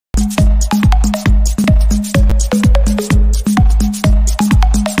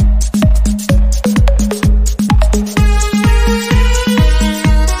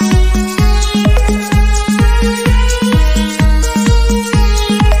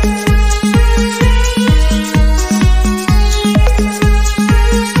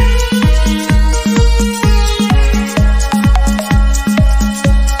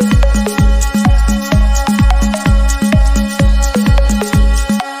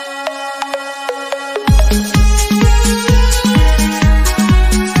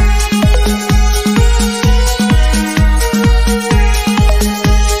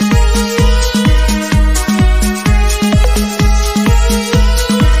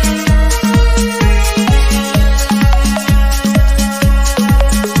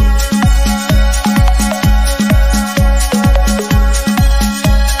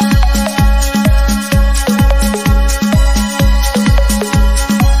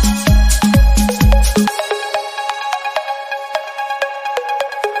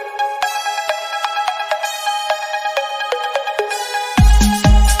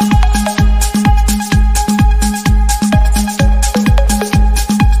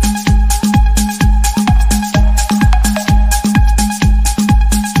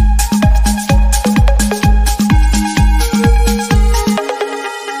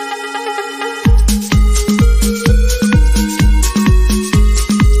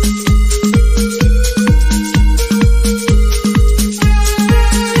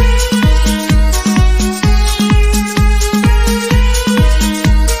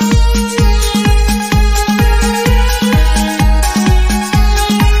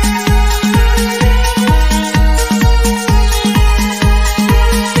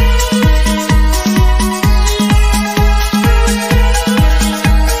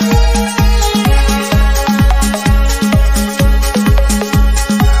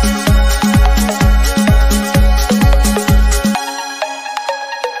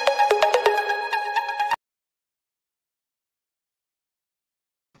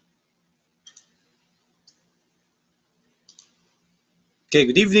Okay,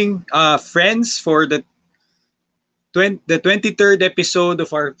 good evening, friends, for the 23rd episode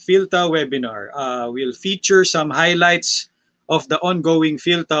of our PHILTA webinar. We'll feature some highlights of the ongoing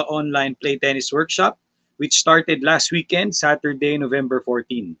PHILTA online play tennis workshop, which started last weekend, Saturday, November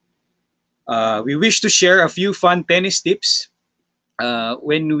 14. We wish to share a few fun tennis tips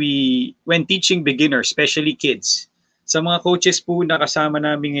when teaching beginners, especially kids. Sa mga coaches po na kasama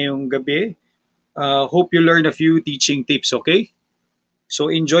namin ngayong gabi, hope you learn a few teaching tips, okay? So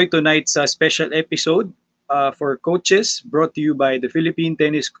enjoy tonight's special episode for coaches, brought to you by the Philippine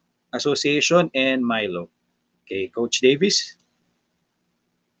Tennis Association and Milo. Okay, Coach Davis.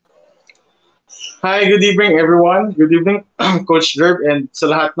 Hi, good evening everyone. Good evening Coach Jerv and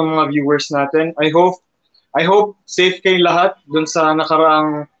sa lahat ng mga viewers natin. I hope safe kayong lahat dun sa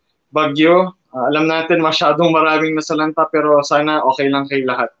nakaraang bagyo. Alam natin masyadong maraming nasalanta pero sana okay lang kayo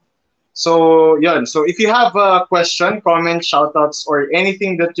lahat. So, yun. So, if you have a question, comment, shoutouts, or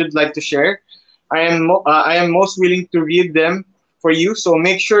anything that you'd like to share, I am most willing to read them for you. So,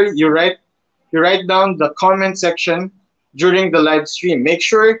 make sure you write down the comment section during the live stream. Make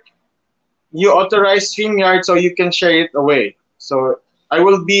sure you authorize StreamYard so you can share it away. So, I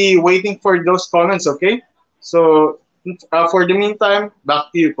will be waiting for those comments, okay? So, for the meantime,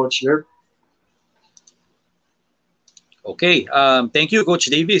 back to you, Coach Yerb. Okay, thank you,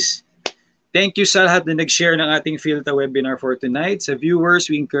 Coach Davis. Thank you sa lahat na nag-share ng ating PHILTA webinar for tonight. Sa viewers,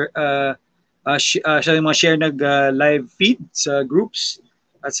 we siya mga share nag-live feed sa groups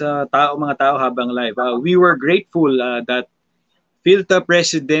at sa mga tao habang live. We were grateful that PHILTA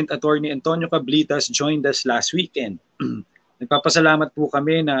President Attorney Antonio Cablitas joined us last weekend. Nagpapasalamat po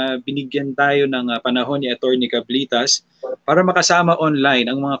kami na binigyan tayo ng panahon ni Attorney Cablitas para makasama online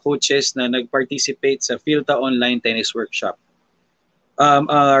ang mga coaches na nag-participate sa PHILTA Online Tennis Workshop.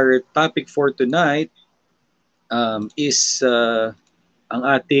 Our topic for tonight is ang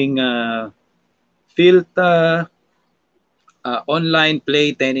ating PHILTA online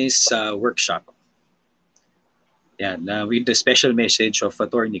play tennis workshop. Yan, with the special message of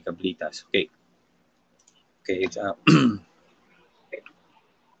Attorney Cablitas. Okay. Okay.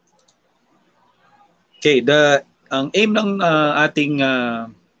 Okay. Ang aim ng ating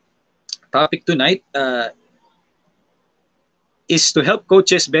topic tonight is to help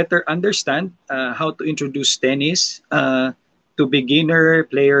coaches better understand how to introduce tennis to beginner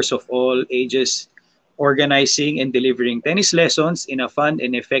players of all ages, organizing and delivering tennis lessons in a fun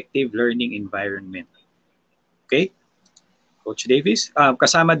and effective learning environment. Okay? Coach Davis.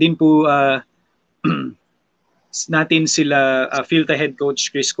 Kasama din po natin sila PHILTA Head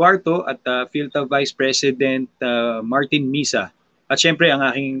Coach Chris Cuarto at PHILTA Vice President Martin Misa. At syempre ang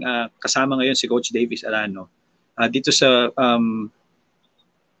aking kasama ngayon si Coach Davis Alano. Dito sa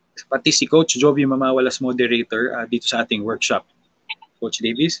pati si Coach Joby Mamawalas moderator dito sa ating workshop. Coach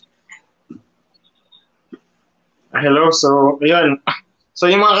Davis. Hello. So, ayun. So,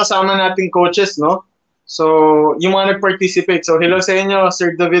 yung mga kasama nating coaches, no? So, yung mga nag-participate. So, hello sa inyo,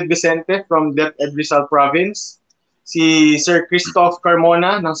 Sir David Vicente from DepEd Rizal Province. Si Sir Christoph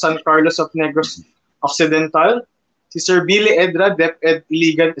Carmona ng San Carlos of Negros Occidental. Si Sir Billy Edra, DepEd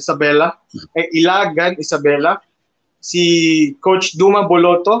Ilagan Isabela. Si Coach Duma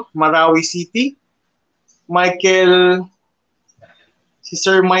Boloto, Marawi City. Si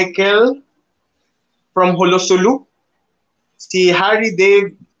Sir Michael from Holosulu. Si Harry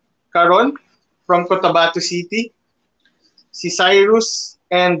Dave Caron from Cotabato City. Si Cyrus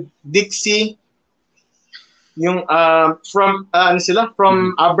and Dixie yung from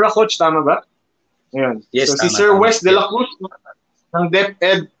Abra, Coach, tama ba? Ayun. Yes, so tama, si Sir tama. West de la Cruz ng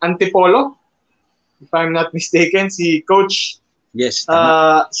DepEd Antipolo, if I'm not mistaken, si Coach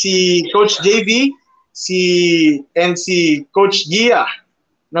si Coach JV, si Coach Gia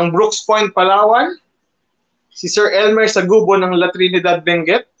ng Brooks Point, Palawan, si Sir Elmer Sagubo ng La Trinidad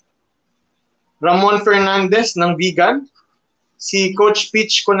Benguet, Ramon Fernandez ng Vigan, si Coach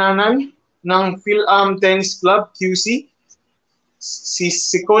Peach Conanan ng PhilAm Tennis Club QC,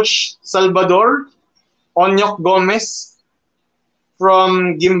 si Coach Salvador Onyok Gomez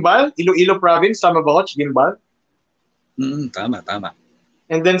from Gimbal, Iloilo Province, tama ba, Coach? Gimbal? Tama.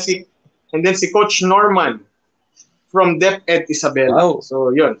 And then si Coach Norman from DepEd Isabela. Wow. So,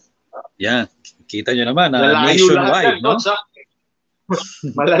 yun. Yan. Kita nyo naman, Malalayo nationwide, lahat yan, no? Coach,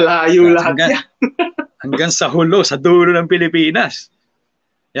 malalayo lahat yan. Hanggang sa hulo, sa dulo ng Pilipinas.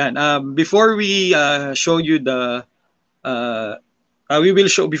 Yan. Before we show you the we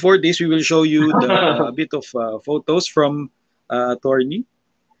will show you a bit of photos from Attorney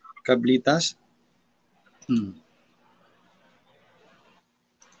Cablitas.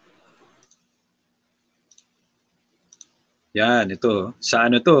 Yan, ito. Sa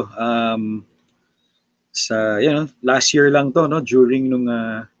ano to? Sa, last year lang to, no? During nung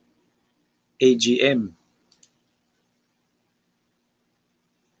AGM.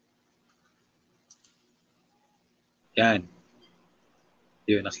 Yan.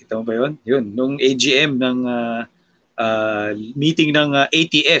 Yun, nakita mo ba yun? Yun, nung AGM ng meeting ng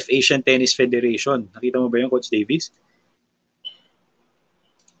ATF, Asian Tennis Federation. Nakita mo ba yun, Coach Davis?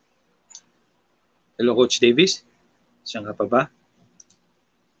 Hello, Coach Davis? Saan ka pa ba?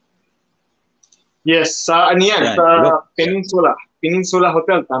 Yes, sa ano yan? Yan, Sa hello. Peninsula. Peninsula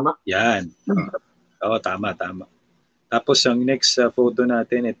Hotel, tama? Yan. Oo, tama, tama. Tapos ang next photo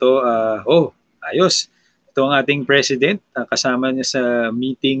natin, ito, ayos. Ito ang ating president, kasama niya sa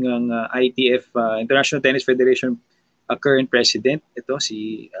meeting ng ITF, International Tennis Federation current president. Ito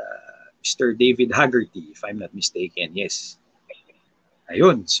si Mr. David Haggerty, if I'm not mistaken. Yes.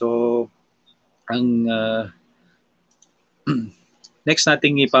 Ayun. So, ang next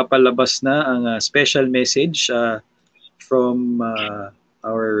nating ipapalabas na ang special message from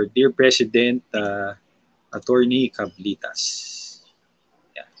our dear President, Attorney Cablitas.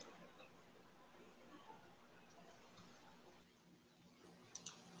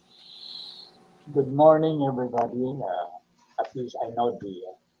 Good morning, everybody. At least I know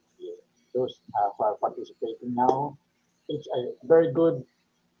those who are participating now. It's a very good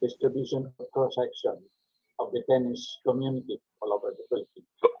distribution of cross-section of the tennis community all over the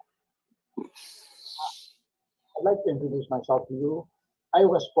Philippines. I'd like to introduce myself to you. I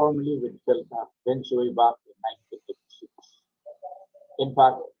was formerly with PHILTA way back in 1986. In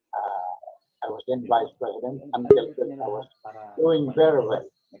fact, I was then vice president until PHILTA was doing very well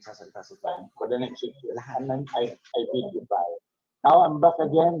for the next 6 years. And then I bid goodbye. Now I'm back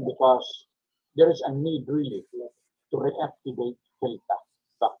again because there is a need really to reactivate PHILTA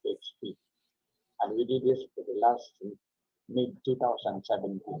back to its feet. And we did this for the last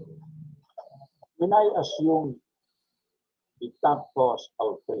mid-2017. When I assumed the top post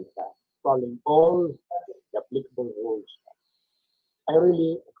of PHILTA, following all the applicable rules, I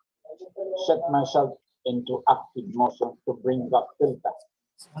really set myself into active motion to bring back PHILTA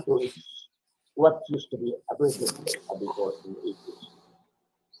to its what used to be a very good place before in the 80s.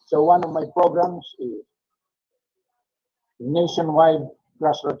 So one of my programs is nationwide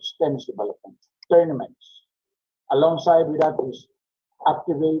grassroots tennis development tournaments. Alongside with that is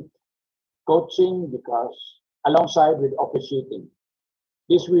activate coaching because alongside with officiating.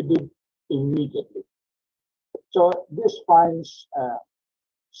 This we did immediately. So this finds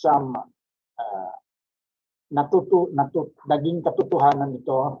some naging katotohanan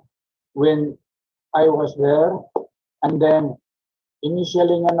ito when I was there. And then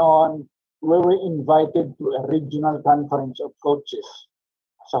initially nga noon, we were invited to a regional conference of coaches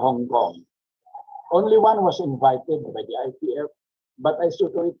sa Hong Kong. Only one was invited by the ITF, but I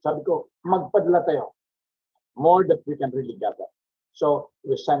stood to it, sabi ko, magpadala tayo. More that we can really gather. So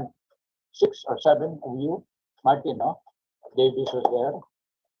we sent 6 or 7 of you, Martin, no? Davis was there,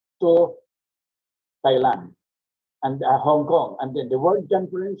 to Thailand and Hong Kong. And then the World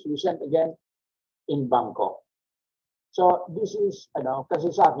Conference, we sent again in Bangkok. So this is,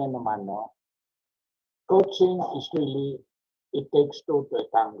 kasi sa akin naman, no, coaching is really, it takes two to a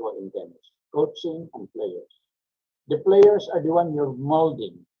tango in tennis. Coaching and players. The players are the one you're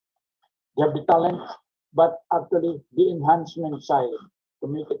molding. They have the talent, but actually the enhancement side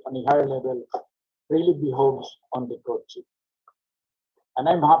to make it on a higher level really behoves on the coaching. And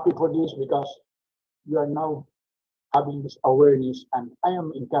I'm happy for this because you are now having this awareness, and I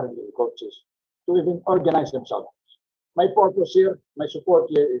am encouraging coaches to even organize themselves. My purpose here, my support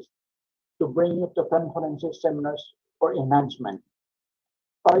here is to bring you to conferences, seminars for enhancement.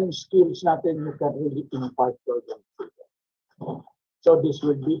 Para yung skills natin, you can really impart to them. So this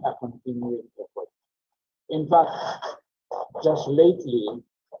will be a continuing effort. In fact, just lately,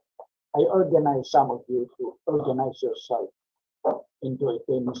 I organized some of you to organize yourself into a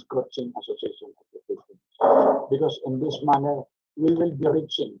tennis coaching association. Because in this manner, we will be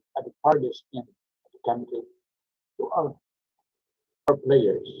reaching at the farthest end of the country to our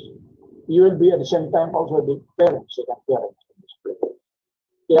players. You will be at the same time also the parents, second parents of these players.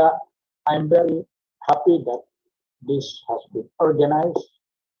 Yeah, I'm very happy that this has been organized.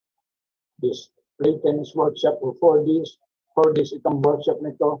 This play tennis workshop for this itong workshop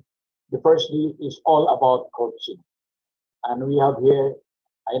nito. The first day is all about coaching. And we have here,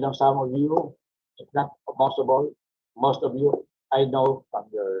 I know some of you, if not most of you, I know from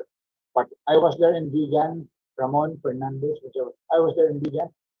your part. I was there in Vigan, Ramon Fernandez, I was there in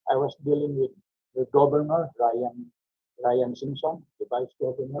Vigan. I was dealing with the governor, Ryan Simpson, the vice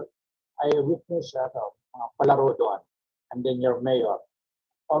governor. I witnessed palaro doon. and then your mayor.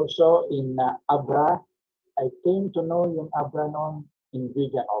 Also in Abra, I came to know yung Abra noon in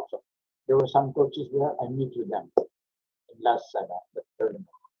Vigan also. There were some coaches there, I meet with them in last the tournament.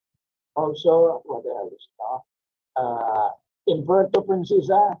 Also, what else? In Puerto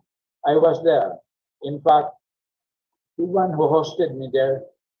Princesa, I was there. In fact, the one who hosted me there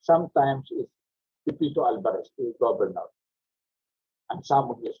sometimes is Pipito Alvarez, the governor. And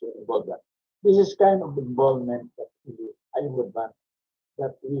some of us were involved there. This is kind of involvement that I would want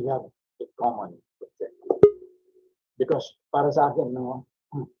that we have a common objective. Because para sa akin, no,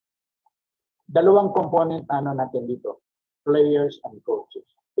 dalawang component natin dito, players and coaches.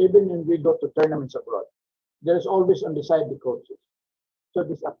 Even when we go to tournaments abroad, there's always on the side the coaches. So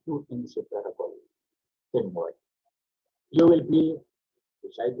these are two inseparable teamwork. You will be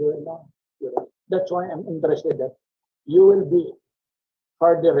beside you alone. That's why I'm interested that you will be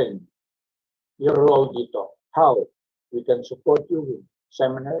furthering your role dito. How we can support you with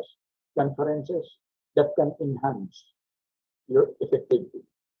seminars, conferences that can enhance your effectivity.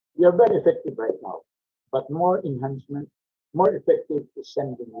 You're very effective right now, but more enhancement, more effective is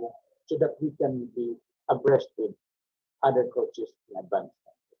sending you so that we can be abreast with other coaches in advance.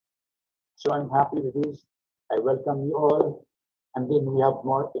 So I'm happy with this. I welcome you all. And then we have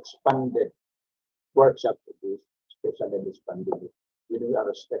more expanded workshops with this, especially this pandemic. We are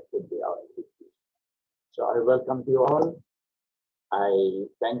respected by our activities. So I welcome you all. I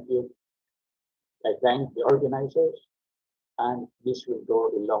thank you. I thank the organizers, and this will go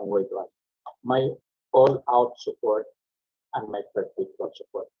a long way to us. My all-out support and my particular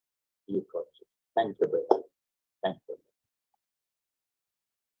support, you coaches. Thank you very much. Thank you.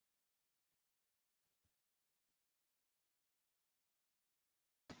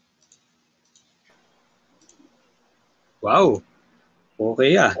 Wow.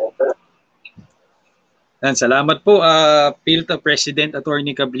 Okay And salamat po, PHILTA President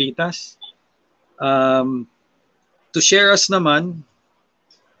Attorney Cablitas. To share us naman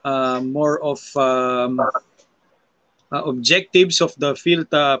more of objectives of the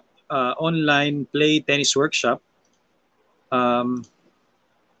PHILTA online play tennis workshop,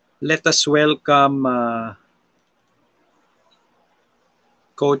 let us welcome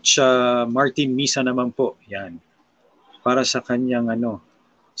Coach Martin Misa naman po. Yan. Para sa kanyang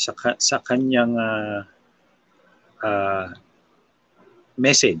sa kanyang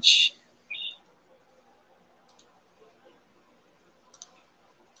message.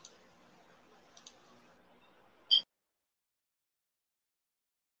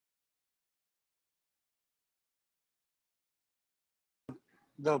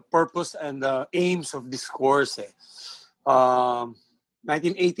 The purpose and the aims of this course.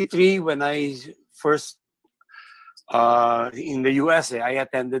 1983, when I first in the US, I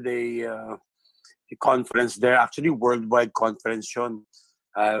attended a conference there, actually worldwide conference yun.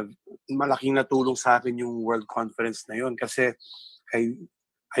 Malaking natulong sa akin yung world conference na yun kasi I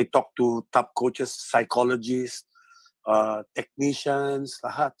talked to top coaches, psychologists, technicians,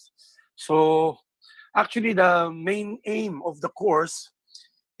 lahat. So actually the main aim of the course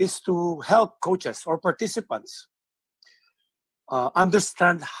is to help coaches or participants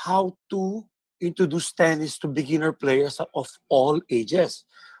understand how to introduce tennis to beginner players of all ages.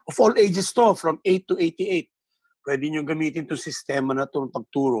 Of all ages to, from 8 to 88. Pwede nyo gamitin itong sistema na itong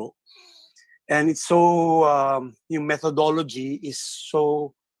pagturo. And it's so, yung methodology is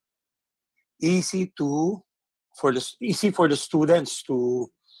so easy for the students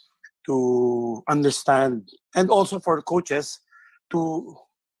to understand, and also for coaches to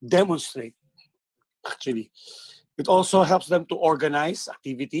demonstrate, actually. It also helps them to organize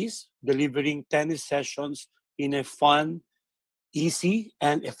activities, delivering tennis sessions in a fun, easy,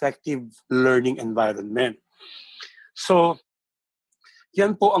 and effective learning environment. So,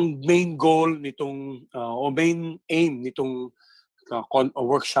 yan po ang main goal nitong, o main aim nitong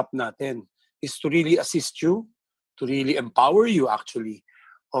workshop natin, is to really assist you, to really empower you actually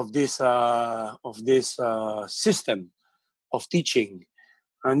of this system of teaching.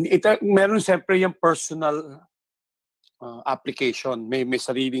 And meron siyempre yung personal application. May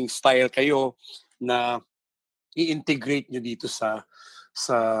sariling style kayo na i-integrate nyo dito sa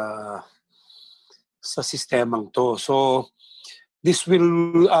sistemang to. So this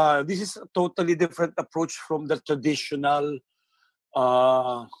is a totally different approach from the traditional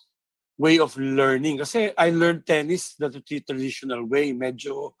way of learning. Kasi I learned tennis the traditional way.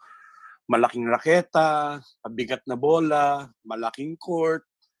 Medyo malaking raketa, mabigat na bola, malaking court.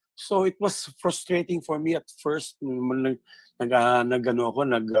 So it was frustrating for me at first.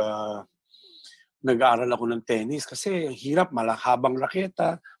 Nag-aaral ako ng tennis kasi hirap, habang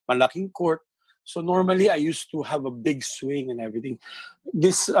raketa, malaking court. So normally I used to have a big swing and everything.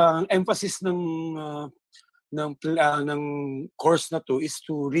 This emphasis ng course na to is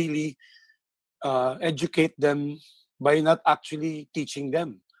to really educate them by not actually teaching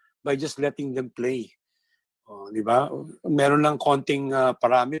them, by just letting them play. Di ba? Meron lang konting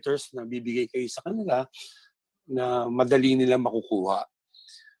parameters na bibigay kayo sa kanila na madali nila makukuha.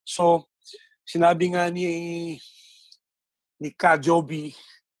 So, sinabi nga ni Ka Joby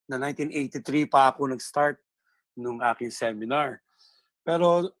na 1983 pa ako nag-start nung aking seminar.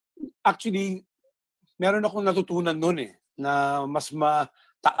 Pero actually, meron akong natutunan noon na mas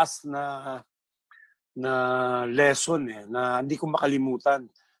mataas na lesson na hindi ko makalimutan.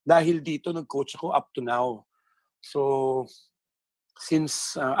 Dahil dito nag-coach ako up to now. So,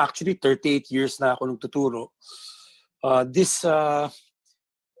 since actually 38 years na ako nagtuturo, this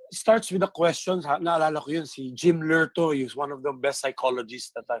starts with a question. Naalala ko yun, si Jim Lerto, he's one of the best psychologists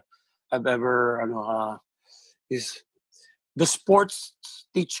that I've ever, is the sports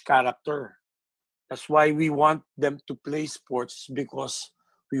teach character. That's why we want them to play sports, because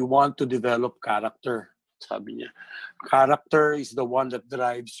we want to develop character. Sabi niya, character is the one that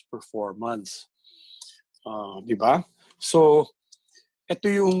drives performance. Di ba? So, ito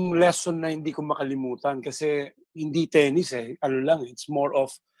yung lesson na hindi ko makalimutan kasi hindi tennis it's more of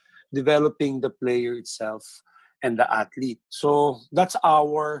developing the player itself and the athlete. So, that's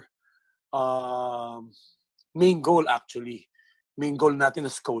our main goal actually. Main goal natin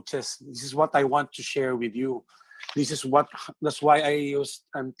as coaches. This is what I want to share with you. That's why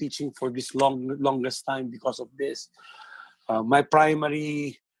I'm teaching for this longest time because of this. My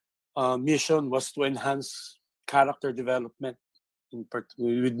primary mission was to enhance character development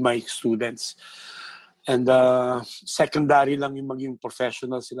with my students. And secondary lang yung maging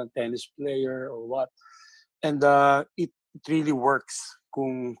professional silang tennis player or what. And it really works.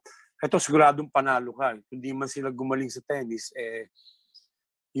 Kung ito siguradong panalo ka. Hindi man sila gumaling sa tennis,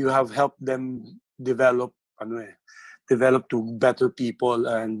 you have helped them develop to better people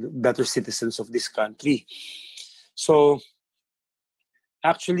and better citizens of this country. So,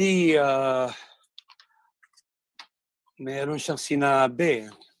 actually, meron siyang sinabi.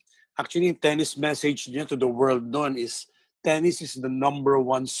 Actually, tennis message niya to the world noon is, tennis is the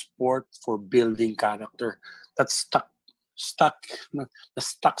 #1 sport for building character. That's stuck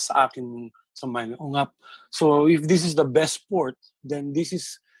sa akin sa mind. So, if this is the best sport, then this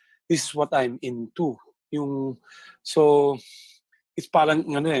is what I'm into. So, it's parang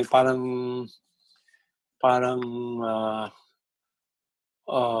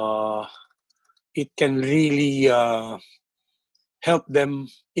it can really help them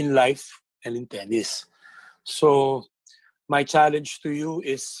in life and in tennis. So, my challenge to you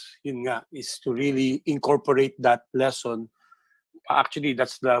is to really incorporate that lesson. Actually,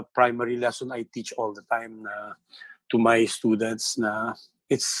 that's the primary lesson I teach all the time to my students.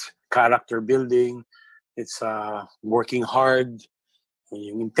 It's character building, it's working hard,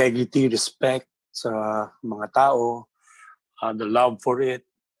 yung integrity, respect sa mga tao, the love for it.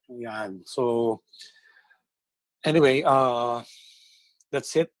 Yan. So, anyway,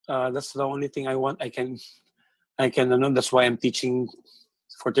 that's it. That's the only thing I want. I can. That's why I'm teaching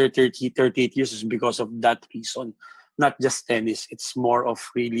for 38 years, is because of that reason. Not just tennis. It's more of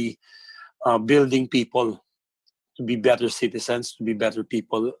really building people to be better citizens, to be better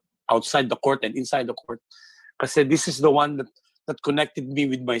people outside the court and inside the court. Kasi this is the one that connected me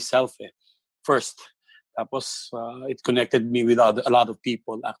with myself first. Tapos it connected me with a lot of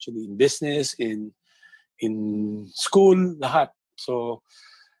people actually in business, in school, lahat. So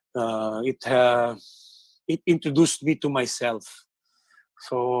it introduced me to myself.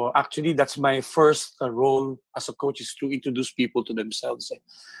 So actually, that's my first role as a coach, is to introduce people to themselves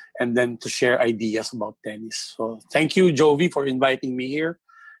and then to share ideas about tennis. So thank you, Jovi, for inviting me here.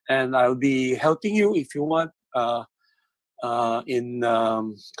 And I'll be helping you if you want in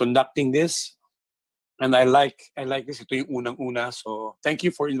conducting this. And I like this. Ito yung unang-una. So thank you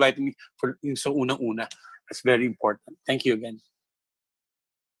for inviting me for yung so unang-una. That's very important. Thank you again.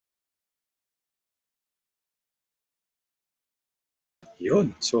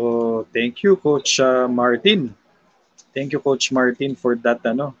 Yun. So, thank you, Coach Martin. Thank you, Coach Martin, for that.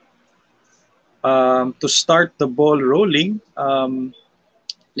 To start the ball rolling,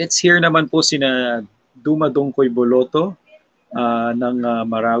 let's hear naman po sina Dumadongkoy Boloto ng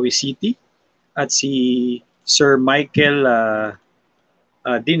Marawi City at si Sir Michael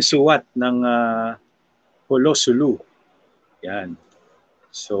Dinsuwat ng Holosulu. Yan.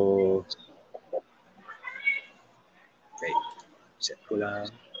 So, okay. Set ko lang.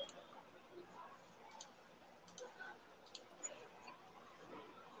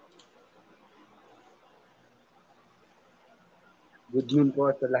 Good noon po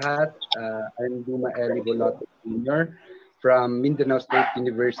sa lahat. I'm Duma Eli Bolote Jr. from Mindanao State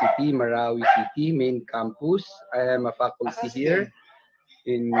University, Marawi City, main campus. I am a faculty here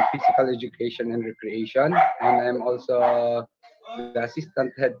in physical education and recreation, and I'm also the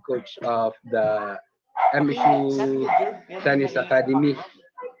assistant head coach of the MSU Tennis Academy,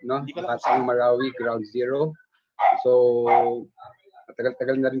 no? Makatang Marawi, Ground Zero. So,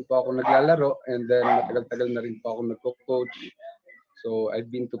 matagal-tagal na rin po ako naglalaro, and then matagal-tagal na rin po ako nagko-coach. So, I've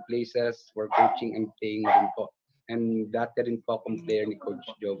been to places for coaching and playing rin po. And dati rin po akong player ni Coach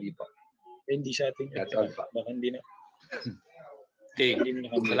Jovi po. Hindi sa ating That's all po. baka hindi na. Okay,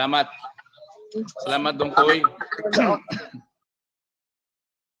 salamat. Salamat, Dong Koy.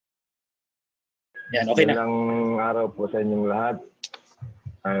 Yan, okay na. Magandang araw po sa inyong lahat.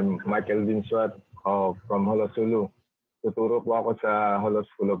 I'm Michael Vinswat from Holosulu. Tuturo po ako sa Holo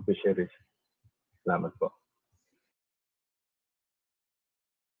School of Fisheries. Salamat po.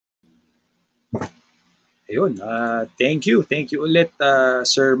 Ayun, thank you. Thank you ulit,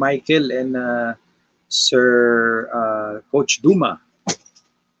 Sir Michael and Sir Coach Duma.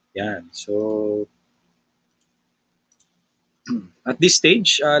 Yan, so at this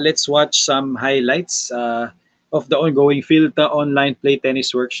stage, let's watch some highlights of the ongoing PHILTA online play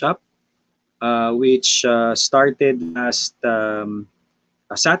tennis workshop, which started last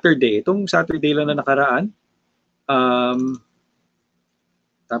Saturday. Itong Saturday lang na nakaraan.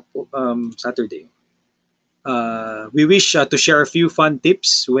 Saturday. We wish to share a few fun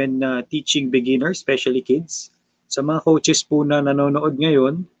tips when teaching beginners, especially kids. Sa mga coaches po na nanonood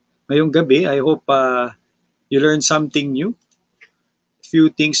ngayong gabi, I hope you learn something new. Few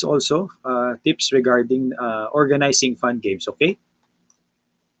things also, tips regarding organizing fun games, okay?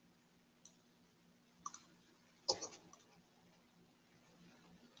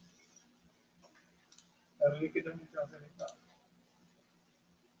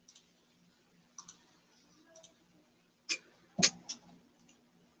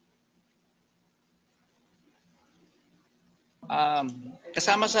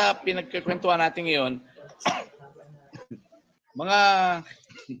 Kasama sa pinagkikwentuhan natin ngayon, mga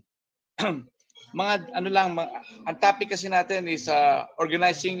ang topic kasi natin is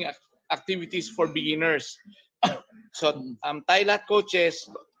organizing activities for beginners. So, tayo lahat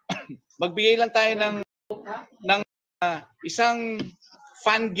coaches, magbigay lang tayo ng isang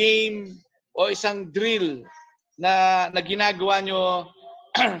fun game o isang drill na ginagawa nyo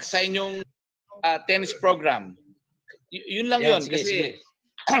sa inyong tennis program. Yun lang yun. Kasi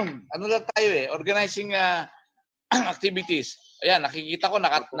ano lang tayo organizing activities. Ayan, nakikita ko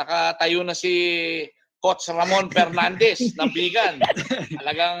nakatayo na si Coach Ramon Fernandez ng Bigan.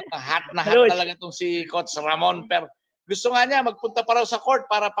 Talagang hot na hot talaga itong si Coach Ramon Gusto nga niya magpunta pa raw sa court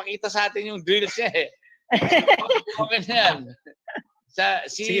para pakita sa atin yung drills niya Okay na yan.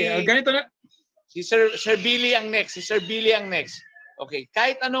 Sige, ganito na. Si Sir Billy ang next. Okay,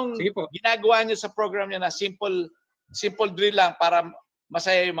 kahit anong ginagawa niyo sa program niya na simple drill lang para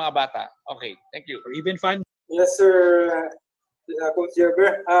masaya yung mga bata. Okay, thank you. Or even fun. Yes, sir, Coach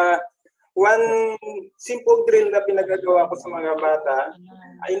Gerber. One simple drill na pinagagawa ko sa mga bata,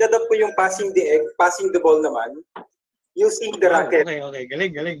 inadapt ko yung passing the ball naman, using the racket. Okay.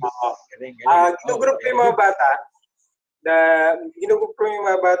 Galing. Ginugroup ko yung mga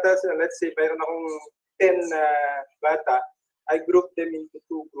bata, so let's say, mayroon akong 10 bata, I group them into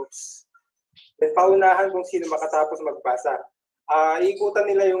 2 groups. Then paunahan kung sino makatapos magbasa. Ikutan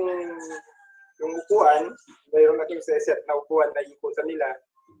nila yung upuan, mayroon natin sa set na upuan na ikutan nila.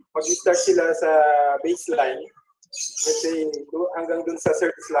 Mag-start sila sa baseline, let's say hanggang dun sa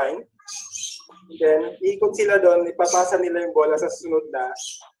service line. Then ikot sila doon, ipapasa nila yung bola sa sunod na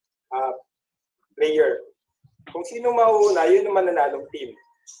player. Kung sino mauuna, yun yung mananalong team.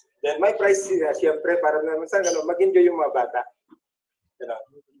 Then may prize siyempre para naman sa mag-enjoy yung mga bata.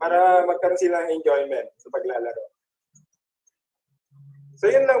 Para magkaroon sila ng enjoyment sa paglalaro. So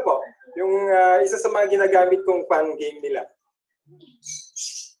yun lang po, yung isa sa mga ginagamit kong fun game nila.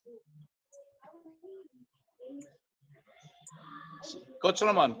 Coach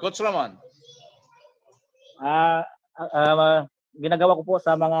Ramon. Ginagawa ko po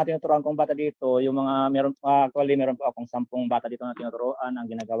sa mga tinuturuan kong bata dito, yung mga meron po akong 10 bata dito na tinuturuan. Ang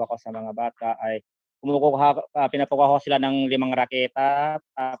ginagawa ko sa mga bata ay pinapakuha ko sila ng 5 raketa,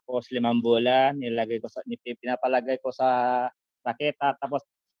 tapos 5 bola, pinapalagay ko sa raketa, tapos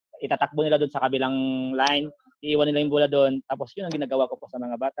itatakbo nila doon sa kabilang line, iiwan nila yung bola doon, tapos yun ang ginagawa ko po sa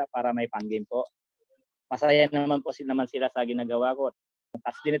mga bata para may fun game po. Masaya naman sila sa ginagawa ko.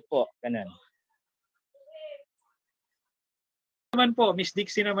 Touch din po, ganun. naman po, Miss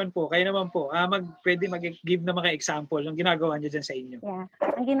Dixie naman po, kayo naman po, pwede mag-give na mga example ng ginagawa niyo dyan sa inyo. Yeah.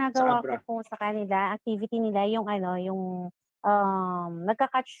 Ang ginagawa ko po sa kanila, activity nila, yung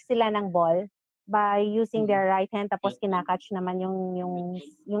nagka-catch sila ng ball by using their right hand, tapos kinakatch naman yung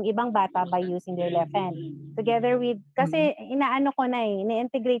ibang bata by using their left hand. Together with, kasi inaano ko na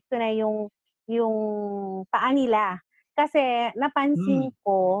ini-integrate ko na yung paa nila. Kasi napansin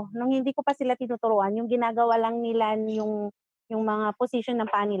ko, nung hindi ko pa sila tinuturuan, yung ginagawa lang nila yung mga position ng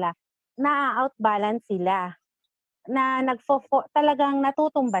paa nila, na-outbalance sila. Na talagang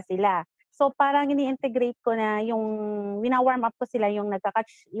natutumba sila. So parang ini-integrate ko na yung wina-warm up ko sila yung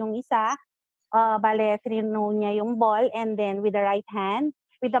nagka-catch yung isa, bale trino niya yung ball, and then with the right hand,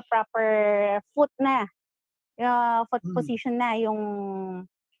 with the proper foot na, foot position na, yung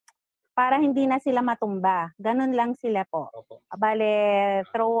para hindi na sila matumba. Ganun lang sila po. Bale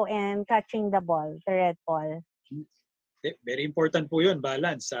throw and catching the ball, the red ball. Very important po yun,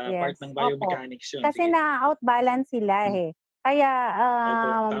 balance sa part ng biomechanics yun. Kasi na-outbalance sila Kaya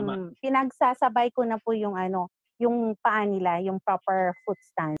pinagsasabay ko na po yung paa nila, yung proper foot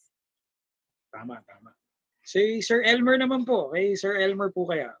stance. Tama. Si Sir Elmer naman po, kay Sir Elmer po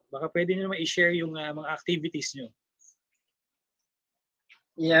kaya, baka pwede niyo naman i-share yung mga activities niyo.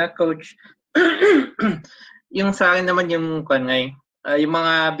 Yeah, Coach. Yung sa akin naman yung yung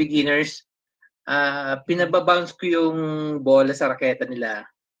mga beginners, pinababounce ko yung bola sa raketa nila.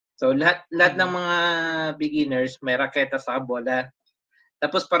 So lahat ng mga beginners may raketa sa bola.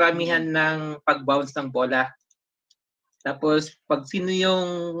 Tapos paramihan ng pag-bounce ng bola. Tapos pag sino yung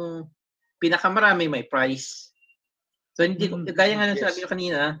pinakamarami may prize. So hindi ko gaya nga ng sabi ko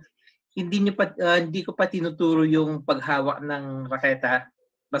kanina, hindi ko pa tinuturo yung paghawak ng raketa.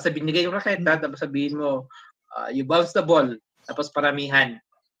 Basta binigay yung raketa, tapos sabihin mo you bounce the ball, tapos paramihan.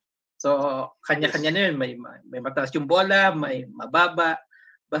 So, kanya-kanya na yun. May mataas yung bola, may mababa.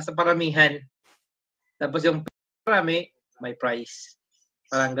 Basta paramihan. Tapos yung marami, may prize.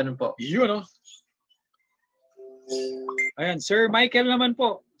 Parang ganun po. Yun, Ayan, Sir Michael naman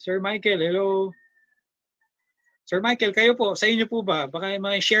po. Sir Michael, hello. Sir Michael, kayo po, sa inyo po ba? Baka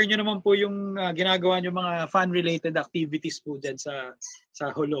ma-share nyo naman po yung ginagawa nyo mga fun-related activities po dyan sa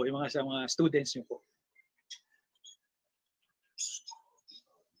Holo, yung sa mga students nyo po.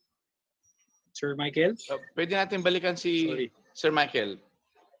 Sir Michael? Pwede natin balikan si Sir Michael.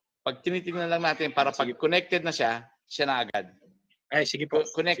 Pag tinitingnan lang natin para pag connected na siya na agad. Ay, sige po.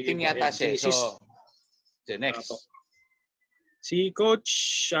 Connecting sige yata siya. So, next. Si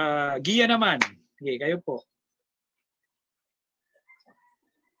Coach Gia naman. Sige, kayo po.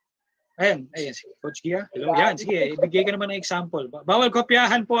 Ayan, si Coach Gia. Hello. Yan, sige, ibigay ka naman ng example. Bawal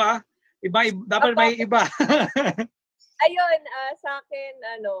kopyahan po dapat may iba. Ayun, sa akin,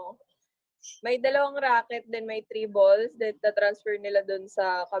 may 2 racket, then may 3 balls, then transfer nila dun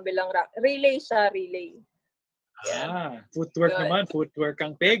sa kabilang racket. Relay siya, relay. Footwork naman, footwork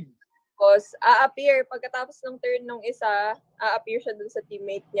ang peg. Tapos, pagkatapos ng turn ng isa, a-appear siya dun sa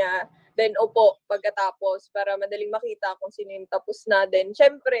teammate niya, then upo pagkatapos para madaling makita kung sino yung tapos na. Then,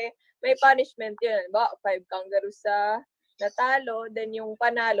 syempre, may punishment yun. 5 kangaroos sa natalo, then yung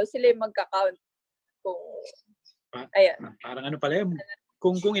panalo, sila yung magka-count. Ayan. Parang pala yun.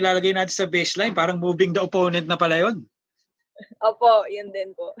 Kung ilalagay natin sa baseline, parang moving the opponent na pala yun. Opo, yun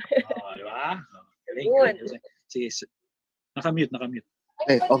din po. Diba? Galing. Sige, nakamute.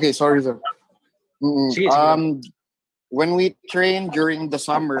 Okay, sorry sir. Sige. When we train during the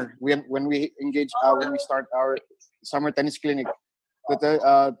summer, when we engage, when we start our summer tennis clinic,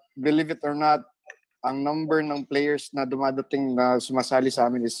 believe it or not, ang number ng players na dumadating na sumasali sa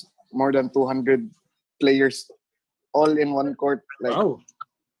amin is more than 200 players all in one court. Like,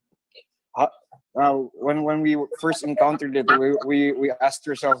 when we first encountered it, we asked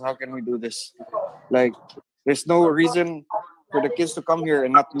ourselves, how can we do this? Like, there's no reason for the kids to come here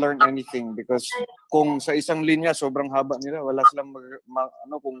and not learn anything, because kung sa isang linya sobrang haba nila, wala silang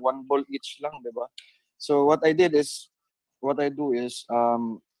kung 1 ball each lang, diba? So what I do is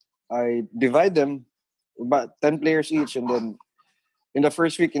I divide them about 10 players each, and then in the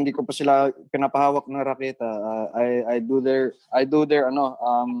first week hindi ko pa sila pinapahawak ng raketa. I do their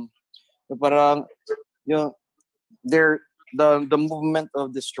parang the movement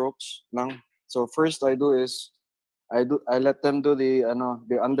of the strokes lang. So first I let them do the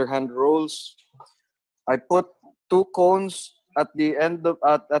underhand rolls. I put 2 cones at the end of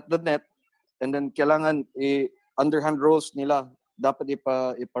at the net, and then kailangan underhand rolls nila. Dapat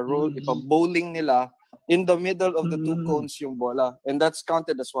ipa-roll, ipa-bowling nila in the middle of the 2 cones yung bola, and that's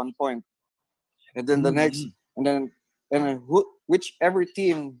counted as 1 point. And then the next, and then whichever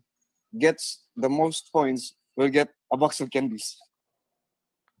team gets the most points will get a box of candies.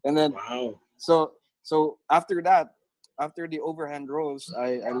 And then wow. So after that, after the overhand rolls,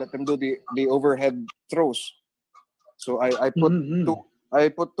 I let them do the overhead throws. So I put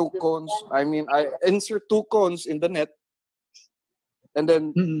two cones. I mean, I insert 2 cones in the net. And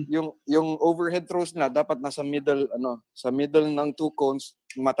then yung overhead throws na dapat nasa middle sa middle ng 2 cones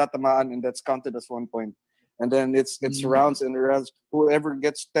matatamaan, and that's counted as 1 point. And then it's rounds and rounds. Whoever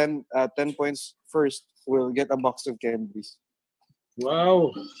gets 10 points first will get a box of candies.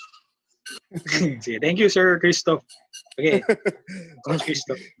 Wow. Thank you, Sir Christoph. Okay. Coach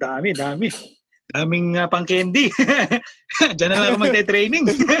Christoph, daming pang candy. Diyan na lang ako magte-training.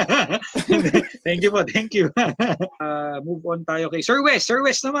 Thank you po, thank you. Move on tayo kay Sir Wes. Sir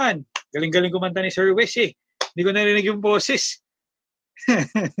Wes naman. Galing-galing kumanta ni Sir Wes eh. Hindi ko narinig yung boses.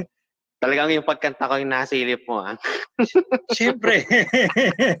 Talagang yung pagkanta ko yung nasilip mo, ah. Siyempre.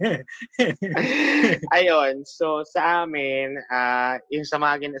 Ayun, so sa amin, yung sa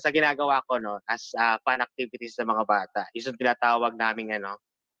ginagawa ko, no, as fun activities sa mga bata, yung tinatawag naming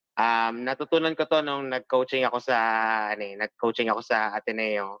natutunan ko to nung nag-coaching ako sa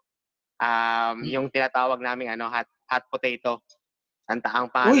Ateneo. Yung tinatawag naming hot potato. Ang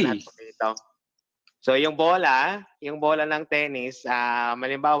pangalan hot potato. So yung bola ng tennis,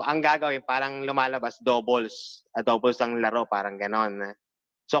 malimbawa ang gagawin parang lumalabas doubles ang laro, parang ganon.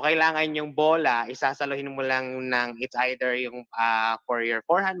 So kailangan yung bola isasaluhin mo lang ng it's either yung for your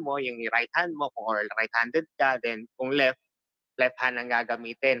forehand mo, yung right hand mo, or right-handed ka, then kung left hand ang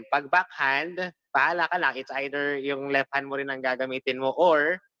gagamitin. Pag backhand, pahala ka lang, it's either yung left hand mo rin ang gagamitin mo,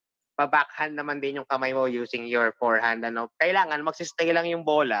 or pa-backhand naman din yung kamay mo using your forehand. Kailangan magsistay lang yung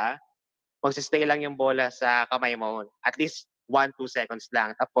bola sa kamay mo, at least 1-2 seconds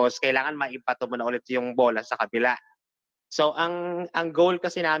lang. Tapos, kailangan maipato mo na ulit yung bola sa kabila. So, ang goal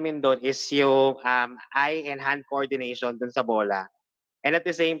kasi namin doon is yung eye and hand coordination doon sa bola. And at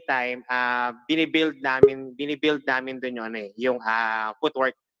the same time, binibuild namin doon yung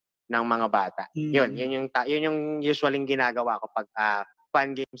footwork ng mga bata. Yun yung usually ginagawa ko pag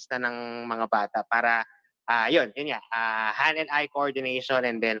fun games na ng mga bata para yun hand and eye coordination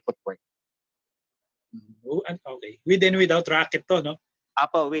and then footwork. Okay. With and without racket to, no?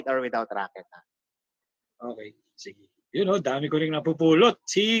 Apo, with or without racket. Okay, sige. Dami ko rin napupulot.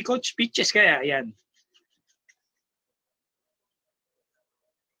 Si Coach Peaches kaya, yan.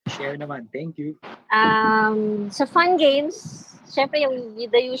 Share naman. Thank you. Sa fun games, syempre yung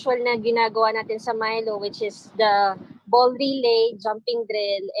the usual na ginagawa natin sa Milo, which is the ball relay, jumping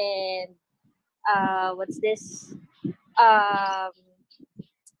drill, and what's this?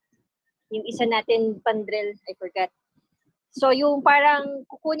 Yung isa natin pan-drill, I forgot. So yung parang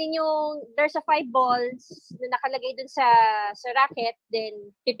kukunin there's a 5 balls na nakalagay dun sa racket,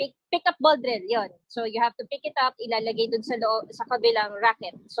 then pick up ball drill, yon. So you have to pick it up, ilalagay dun sa kabilang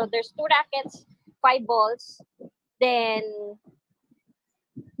racket. So there's 2 rackets, 5 balls, then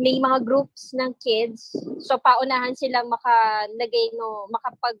may mga groups ng kids. So paunahan silang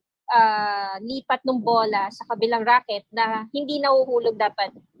lipat ng bola sa kabilang racket na hindi nahuhulog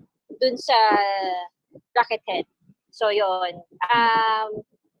dapat dun sa racket head. So, yun.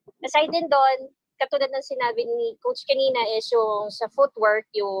 Aside din doon, katulad ng sinabi ni Coach kanina is yung sa footwork,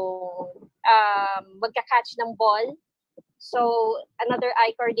 yung magka-catch ng ball. So, another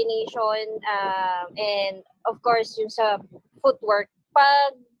eye coordination, and of course, yung sa footwork.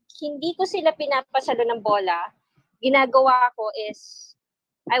 Pag hindi ko sila pinapasalo ng bola, ginagawa ko is,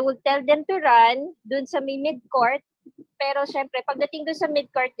 I will tell them to run dun sa may mid-court. Pero syempre, pagdating doon sa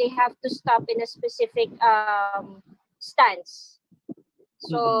mid-court, they have to stop in a specific stance.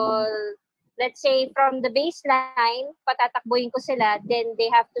 So, let's say from the baseline, patatakbuhin ko sila, then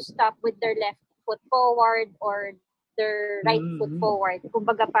they have to stop with their left foot forward or their right foot forward.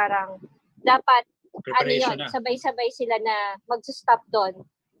 Kumbaga parang dapat sabay-sabay sila na mag-stop doon.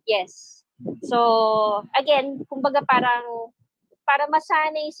 Yes. So, again, kumbaga parang para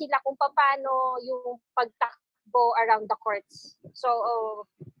masanay sila kung paano yung pagtakbo around the courts. So,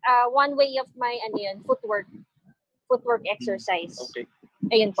 one way of my footwork exercise. Okay.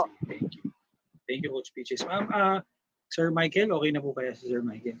 Ayun po. Thank you, Coach Peaches. Sir Michael, okay na po kaya si Sir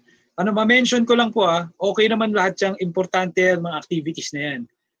Michael? Ma-mention ko lang po okay naman lahat yung importante yan, mga activities na yan.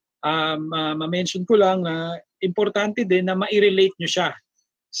 Ma-mention ko lang na importante din na ma-relate nyo siya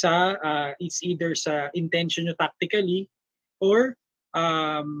sa, it's either sa intention nyo tactically or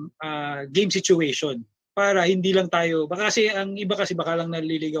game situation. Para hindi lang tayo, ang iba kasi baka lang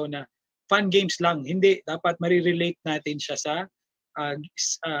naliligaw na fun games lang. Hindi, dapat marirelate natin siya sa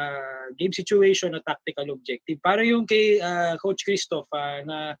game situation o tactical objective. Para yung kay Coach Christoph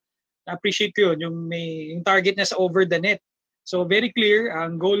na Na-appreciate ko yun, yung target niya sa over the net. So very clear,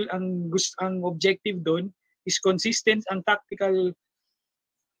 ang goal, ang objective doon is consistent, ang tactical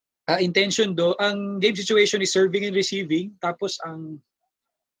intention do, ang game situation is serving and receiving, tapos ang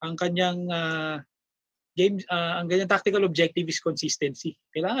kanyang ang kanyang tactical objective is consistency.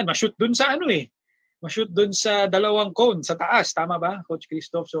 Kailangan ma-shoot doon sa ma-shoot doon sa dalawang cone sa taas, tama ba, Coach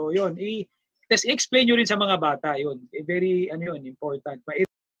Christoph? So yun, tapos explain nyo rin sa mga bata yun. Very important.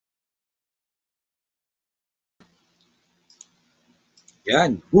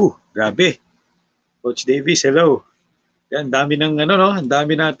 Yan. Grabe. Coach Davis, hello. Yan, dami ng ang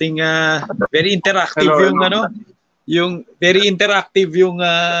dami nating very interactive hello. Yung very interactive yung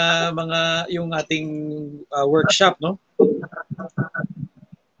yung ating workshop, no?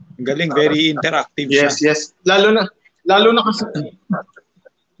 Ang galing, very interactive siya. Yes. Lalo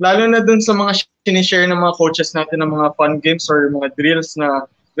na dun sa mga sinishare ng mga coaches natin ng mga fun games or mga drills na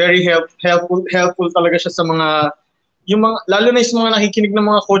very helpful talaga siya sa mga lalo na yung mga nakikinig ng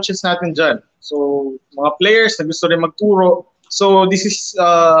mga coaches natin dyan. So, mga players na gusto rin magturo. So, this is,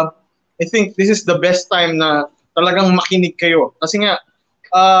 I think this is the best time na talagang makinig kayo. Kasi nga,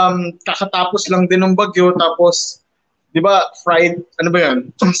 kakatapos lang din ng bagyo, tapos, di ba, Friday,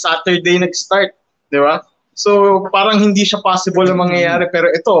 Saturday nag-start, di ba? So, parang hindi siya possible na mangyayari. Pero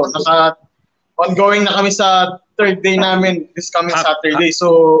ito, ongoing na kami sa third day namin this coming Saturday.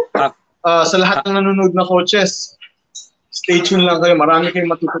 So, sa lahat ng nanonood na coaches, stay tuned lang kayo. Marami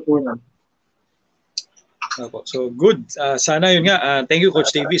kayong matututunan. So, good. Sana yun nga. Thank you,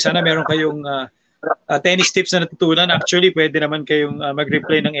 Coach Davey. Sana meron kayong tennis tips na natutunan. Actually, pwede naman kayong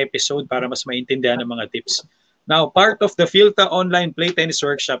mag-replay ng episode para mas maintindihan ng mga tips. Now, part of the PHILTA online play tennis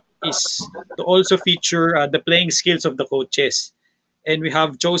workshop is to also feature the playing skills of the coaches. And we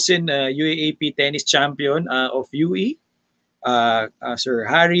have chosen UAAP tennis champion of UE, Sir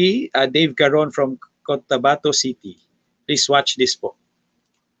Harry Dave Garon from Cotabato City. Please watch this po.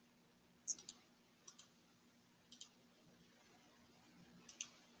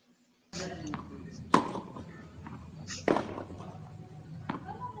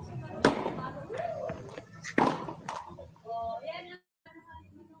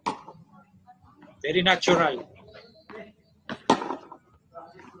 Very natural.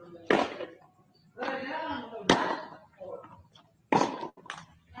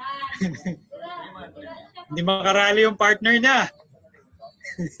 Hindi makarali yung partner niya.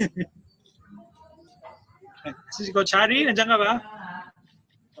 Si Coach Harry, nandiyan ka ba?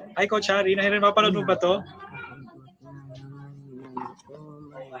 Hi, Coach Harry. Mapanood mo ba to?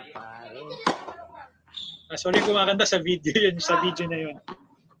 Sorry, kumakanta sa video yun. Sa video na yun.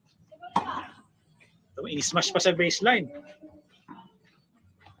 In-smash pa sa baseline.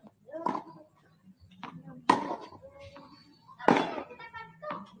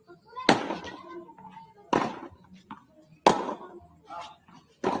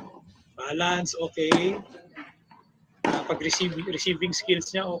 Balance, okay. Pag-receiving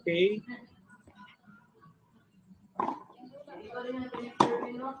skills niya, okay.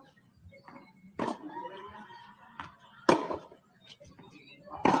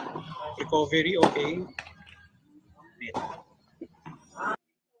 Recovery, okay.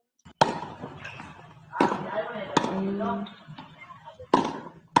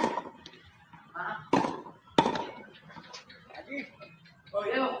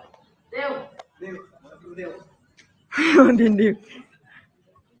 Hindi.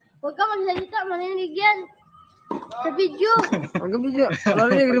 Huwag ka magsalita, maninig yan. Sa video. Huwag ka video.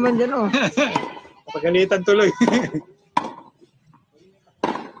 Wala rin agreement dyan, oh. Pagalitan tuloy.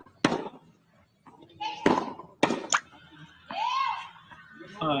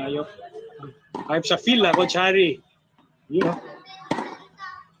 Ayok. Hype sa feel Coach Harry. Yun.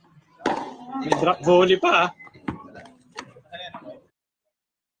 May drop volley pa,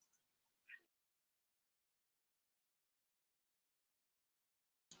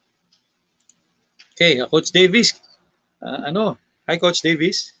 Okay, Coach Davis. Hi, Coach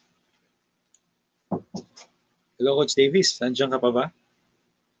Davis. Hello, Coach Davis. Nandiyan ka pa ba?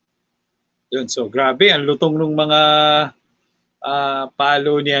 Yun, so grabe. Ang lutong ng mga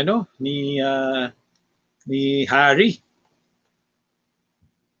palo ni Harry.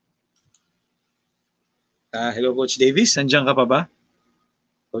 Hello, Coach Davis. Nandiyan ka pa ba?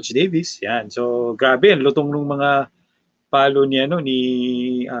 Coach Davis. Yan. So, grabe. Ang lutong ng mga palo ni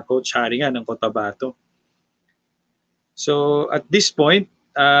Coach Harry nga ng Cotabato. So, at this point,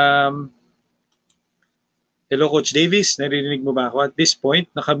 hello, Coach Davis. Narinig mo ba ako? At this point,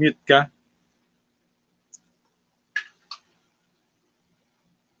 nakamute ka.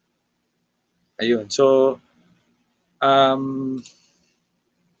 Ayun. So,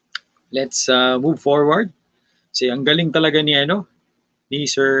 let's move forward. Kasi ang galing talaga ni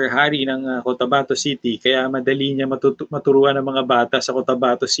Sir Harry ng Cotabato City, kaya madali niya maturuan ng mga bata sa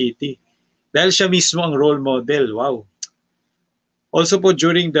Cotabato City. Dahil siya mismo ang role model. Wow. Also po,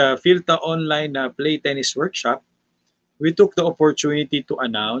 during the PHILTA online play tennis workshop, we took the opportunity to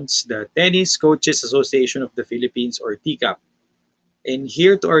announce the Tennis Coaches Association of the Philippines, or TCAP. And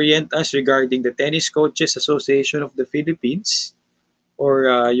here to orient us regarding the Tennis Coaches Association of the Philippines,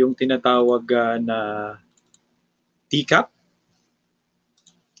 or yung tinatawag na TCAP,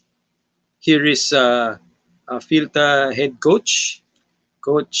 here is PHILTA head coach,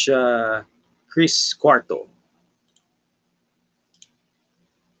 Coach Chris Cuarto.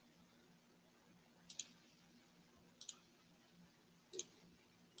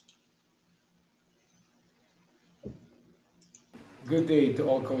 Good day to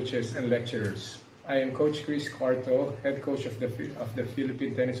all coaches and lecturers. I am Coach Chris Cuarto, head coach of the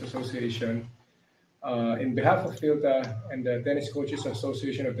Philippine Tennis Association. In behalf of PHILTA and the Tennis Coaches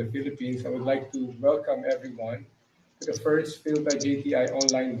Association of the Philippines, I would like to welcome everyone to the first PHILTA JTI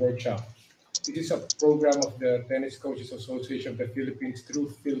online workshop. This is a program of the Tennis Coaches Association of the Philippines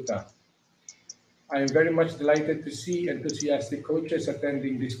through PHILTA. I am very much delighted to see enthusiastic coaches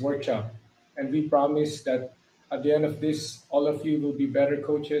attending this workshop, and we promise that at the end of this, all of you will be better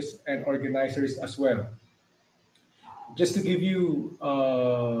coaches and organizers as well. Just to give you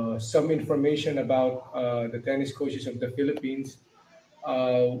some information about the Tennis Coaches of the Philippines,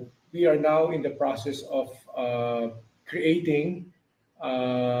 we are now in the process of creating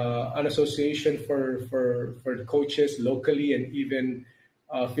an association for the coaches locally and even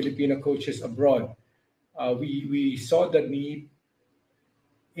Filipino coaches abroad. We saw the need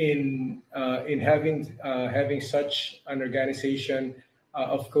in having such an organization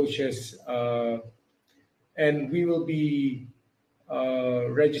of coaches, and we will be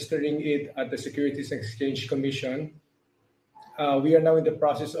registering it at the Securities and Exchange Commission. We are now in the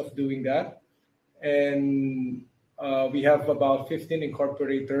process of doing that, and we have about 15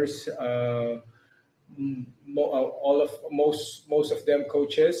 incorporators, most of them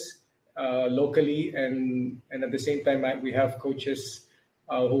coaches locally, and at the same time we have coaches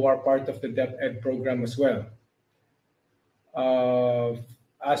who are part of the Depth Ed program as well.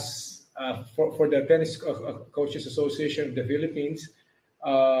 For the Tennis Coaches Association of the Philippines,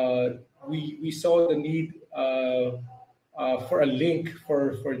 we saw the need for a link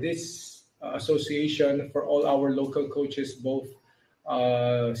for this association for all our local coaches, both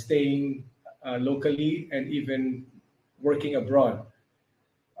staying locally and even working abroad.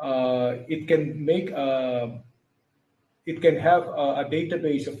 It can have a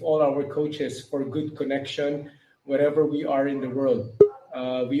database of all our coaches for good connection wherever we are in the world.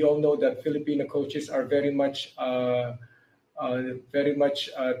 We all know that Filipino coaches are very much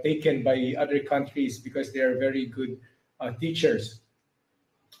taken by other countries because they are very good teachers.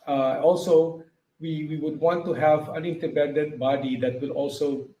 Also, we would want to have an independent body that will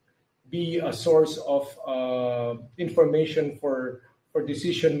also be a source of information for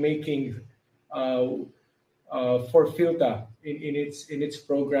decision making for PHILTA in its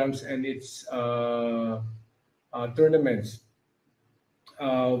programs and its tournaments.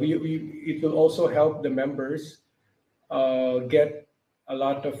 It will also help the members get a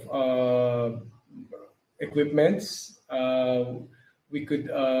lot of equipments. We could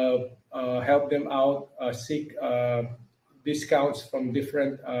help them out, seek discounts from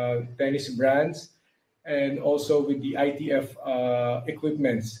different tennis brands, and also with the ITF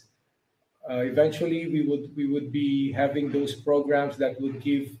equipments. Eventually, we would be having those programs that would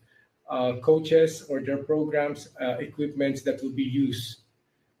give coaches or their programs equipments that will be used.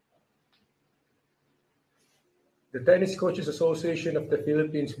 The Tennis Coaches Association of the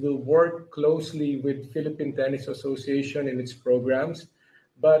Philippines will work closely with Philippine Tennis Association in its programs,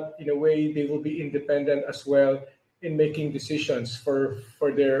 but in a way they will be independent as well in making decisions for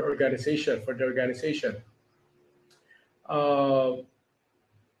their organization.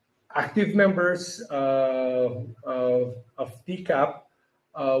 Active members of TCAP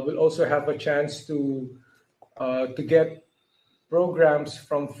will also have a chance to get programs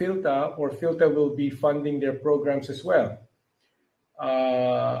from PHILTA, or PHILTA will be funding their programs as well.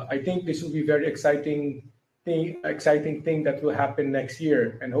 I think this will be very exciting thing that will happen next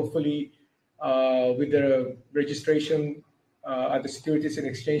year, and hopefully with the registration at the Securities and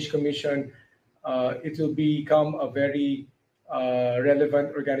Exchange Commission, it will become a very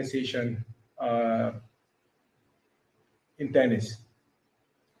relevant organization in tennis.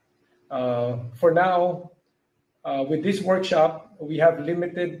 For now, with this workshop, we have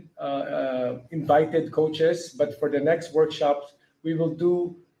limited invited coaches, but for the next workshops, we will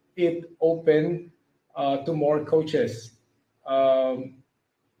do it open to more coaches.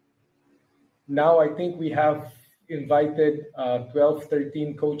 Now I think we have invited 12,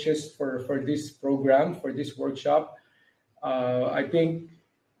 13 coaches for this program, for this workshop. I think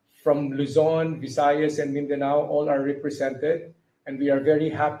from Luzon, Visayas, and Mindanao, all are represented. And we are very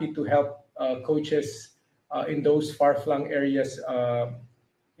happy to help coaches in those far-flung areas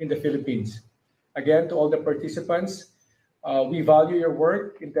in the Philippines. Again, to all the participants, we value your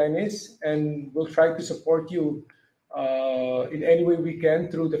work in tennis and we'll try to support you in any way we can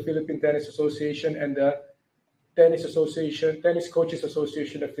through the Philippine Tennis Association and the Tennis Coaches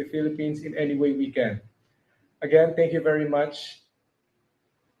Association of the Philippines in any way we can. Again, thank you very much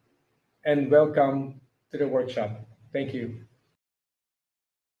and welcome to the workshop. Thank you.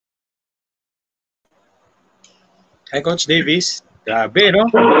 Hi, Coach Davis. Grabe, no?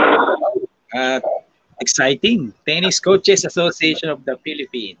 Exciting. Tennis Coaches Association of the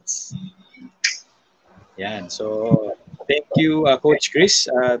Philippines. Yan. So, thank you, Coach Chris.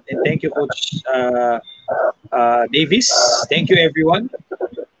 And thank you, Coach Davis. Thank you, everyone.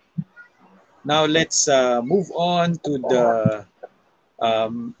 Now, let's move on to the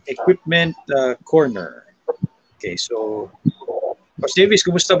equipment corner. Okay, so, Coach Davis,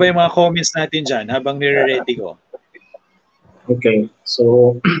 kumusta ba yung mga comments natin dyan habang nire-ready ko? Okay,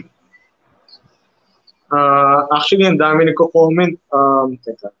 so actually ang dami nagko-comment.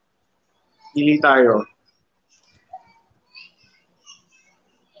 Teka. Pili tayo.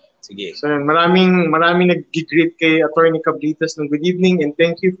 Sige. So maraming nag-greet kay Attorney Cablitas ng good evening and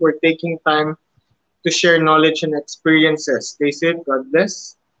thank you for taking time to share knowledge and experiences. Stay safe, God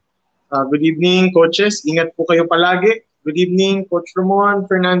bless. Good evening, coaches. Ingat po kayo palagi. Good evening, Coach Ramon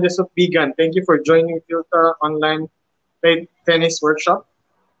Fernandez of Bigan. Thank you for joining PHILTA online tennis workshop.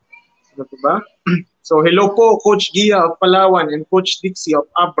 Ano po ba? So hello po, Coach Gia of Palawan and Coach Dixie of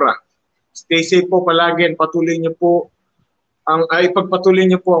Abra. Stay safe po palagi and pagpatuloy niyo po ang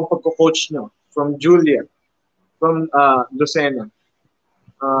pagko-coach niyo. From Julia, from Lucena.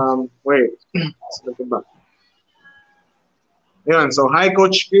 Wait, ano po ba? Ayan, so hi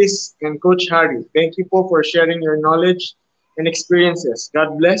Coach Chris and Coach Harry. Thank you po for sharing your knowledge and experiences.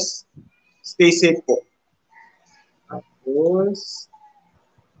 God bless. Stay safe po. Tapos,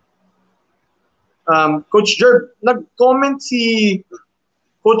 Coach Jerb, nag-comment si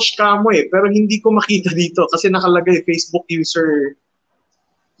Coach Camo pero hindi ko makita dito kasi nakalagay Facebook user.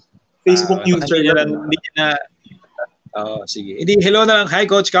 Hindi na. Sige. Hello na lang. Hi,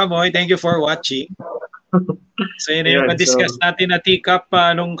 Coach Kamoy. Thank you for watching. So, yun yung na-discuss natin na teacup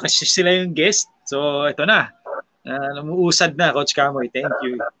nung kasi sila yung guest. So, ito na. Numuusad na, Coach Kamoy. Thank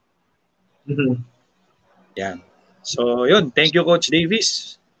you. Yan. So, yun. Thank you, Coach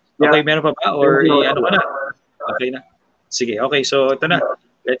Davis. Okay, meron pa ba? Or ano ka na? Okay na. Sige, okay. So, ito na.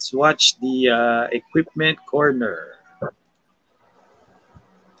 Let's watch the equipment corner.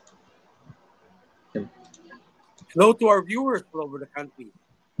 Hello to our viewers all over the country.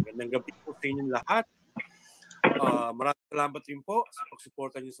 Magandang gabi po sa inyong lahat. Maraming salamat rin po sa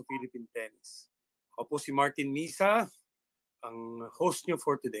pagsuporta niyo sa Philippine Tennis. Ako po si Martin Misa, ang host niyo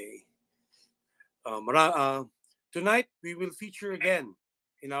for today. Tonight, we will feature again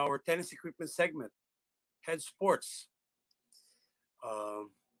in our tennis equipment segment, Head Sports.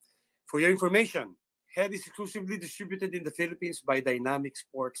 For your information, Head is exclusively distributed in the Philippines by Dynamic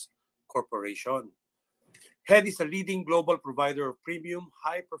Sports Corporation. Head is a leading global provider of premium,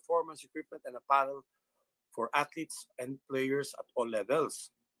 high-performance equipment and apparel for athletes and players at all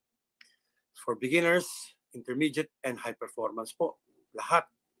levels. For beginners, intermediate, and high-performance po. Lahat,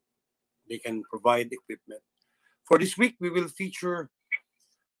 they can provide equipment. For this week, we will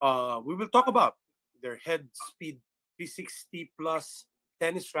talk about their Head Speed 360 Plus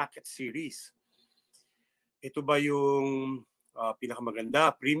Tennis Racket Series. Ito ba yung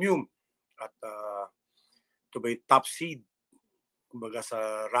pinakamaganda, premium, at ito ba yung top seed, kumbaga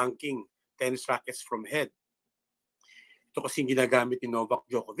sa ranking, tennis rackets from Head. Ito kasi ginagamit ni Novak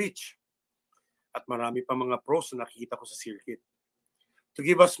Djokovic. At marami pa mga pros na nakikita ko sa circuit. To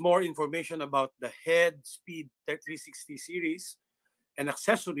give us more information about the Head Speed 360 series and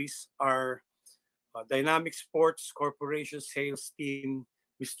accessories are Dynamic Sports Corporation sales team,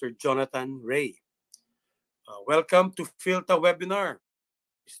 Mr. Jonathan Ray. Welcome to PHILTA webinar,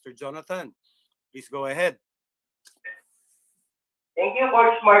 Mr. Jonathan. Please go ahead. Thank you,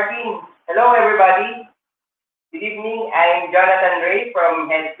 Coach Martin. Hello, everybody. Good evening. I'm Jonathan Ray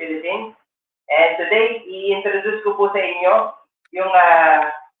from Head Philippines. And today, i-introduce ko po sa inyo yung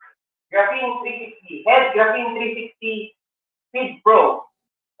Graphene 360, Head Graphene 360 Speed Pro.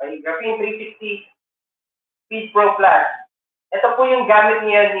 Okay, Graphene 360 Speed Pro Plus. ito po yung gamit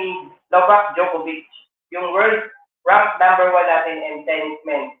niya ni Novak Djokovic, yung world rank number 1 natin in tennis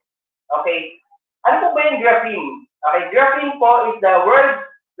men. Okay. Ano po ba yung graphene? Okay, graphene po is the world's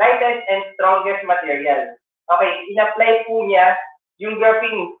lightest and strongest material. Okay, in-apply po niya yung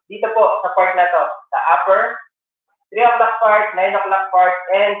graphene dito po sa part na to, sa upper 3 o'clock part, 9 o'clock part,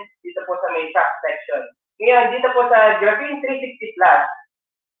 and dito po sa may shock section. Ngayon, dito po sa graphene 360 plus,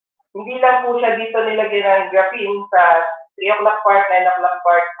 hindi lang po siya dito nilagay ng graphene sa 3 o'clock part, 9 o'clock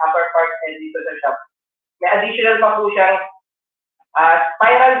part, upper part, and dito sa shock. May additional pa po siyang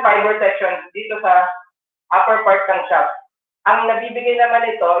spiral fiber section dito sa upper part ng shock. Ang nabibigay naman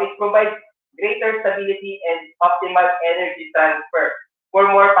ito is provide greater stability and optimal energy transfer for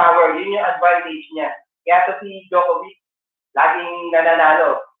more power. Yun yung advantage niya. Kaya to si Djokovic, laging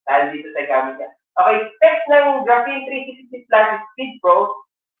nananalo dahil dito sa gamit niya. Okay, specs ng Graphene 360 Plus Speed Pro,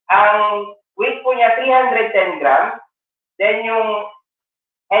 ang weight po niya 310 grams. Then yung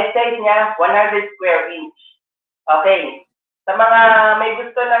head size niya, 100 square inch. Okay. Sa mga may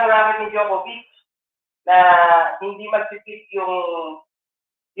gusto ng racket ni Djokovic na hindi mag-fit yung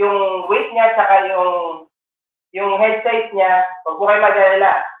weight niya saka yung head size niya, wag po kayo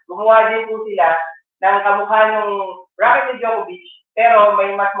mag-alala. Gumawa din po sila ng kamukha ng racket ni Djokovic pero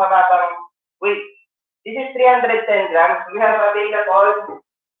may mas mababang weight. This is 310 grams. We have available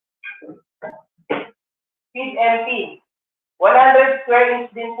Speed MP. 100 square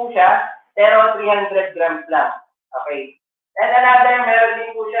inch din po siya, pero 300 grams lang. Okay. And another, meron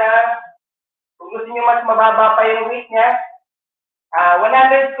din po siya, kung gusto niyo mas mababa pa yung weight niya,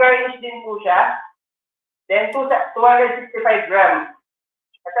 100 square inch din po siya, then 265 grams.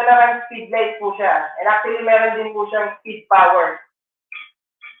 Ito naman, speed light po siya. And actually, meron din po siyang speed power.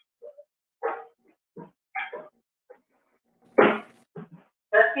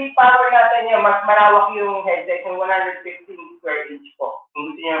 Sa speed power natin yung mas malawak yung headset, yung 115 square inch po. Kung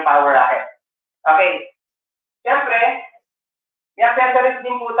gusto niyo yung power racket. Okay. Siyempre, may accessories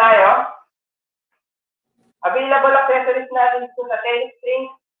din po tayo. Available accessories natin po sa tennis string,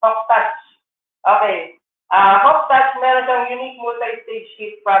 Hop Touch. Okay. Hop Touch, meron siyang unique multi-stage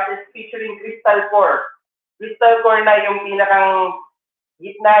shift process featuring crystal core. Crystal core na yung pinakang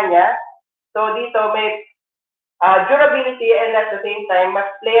gitna niya. So dito may durability and at the same time, mas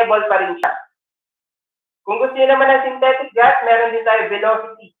playable pa rin siya. Kung gusto niyo naman ng synthetic gas, meron din tayo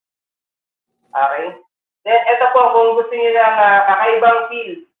velocity. Okay? Then, ito po, kung gusto niyo ng kakaibang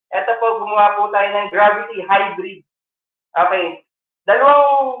feel, ito po, gumawa po tayo ng gravity hybrid. Okay.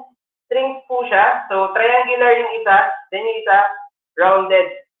 Dalawang strings po siya. So, triangular yung isa, then yung isa, rounded.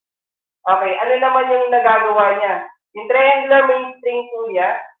 Okay. Ano naman yung nagagawa niya? Yung triangular main string po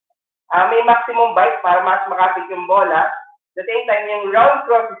niya, may maximum bite para mas makapit yung bola. At the same time, yung round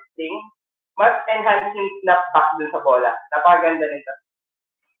cross string, mas enhance yung snapback dun sa bola. Napakaganda nito.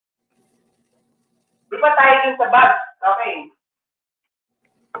 Di pa tayo dun sa bag. Okay.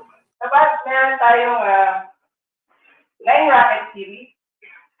 Sa bag, meron tayong 9 racket series.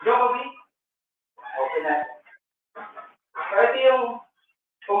 Djokovic. Okay na. So, ito yung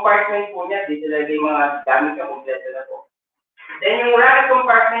compartment po niya. Dito lagay yung mga gamit na kompleto na po. Then yung racket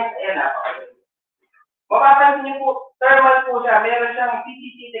compartment, ayan na. Mapapansin niyo po, thermal po siya. Meron siyang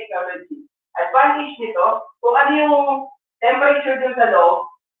PCC technology. Advantage nito, kung ano yung temperature dun sa loob,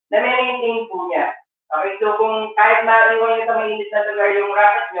 na maintain po niya. Okay, so kung kahit na-iwan niyo sa mainit na lugar yung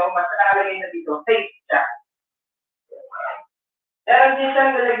racket nyo, basta nakalagay na dito, safe siya. Meron din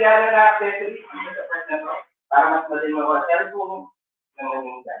siyang lalagyan na accessories dito sa part na to, para mas madali makuha. Cellphone, naman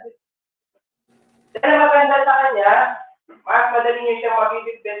yung gadget. Then maganda sa kanya, mas madali niyo siyang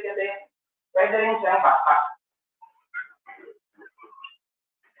mabibigyan kasi pwede rin siyang backpack.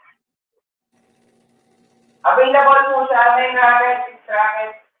 Available po siya, 9 racket, 6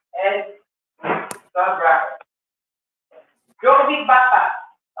 racket, and 12 racket. Djokovic backpack.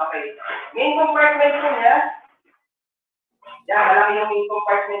 Okay. Main compartment po niya. Yan, malaki yung main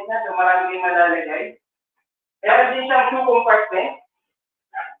compartment niya, so marami yung malalagay. Meron din siyang shoe compartment.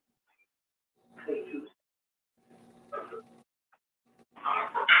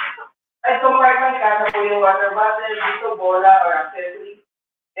 Ay, compartment, kasa po yung water bottle, dito, bola, or accessory.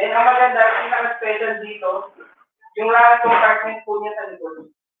 Then, ang maganda, pinaka-special dito, yung racket compartment po niya sa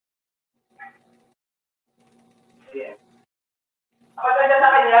likod. Yeah. Ang maganda sa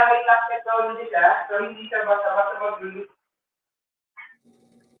kanya, may lock technology siya, so hindi siya basta-basta mag-release.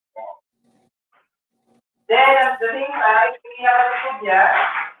 Then, at the same time, yung pinaka-likod niya,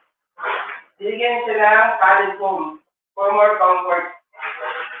 diligyan siya ng padded foam for more comfort.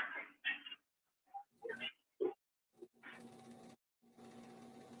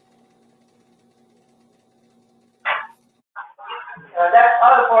 That's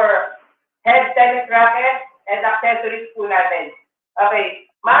all for head tennis racket and accessories po natin. Okay,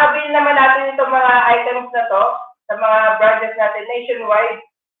 maabil naman natin itong mga items na to sa mga branches natin nationwide,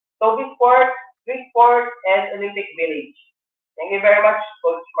 Toby Sports, Greek Sports, and Olympic Village. Thank you very much,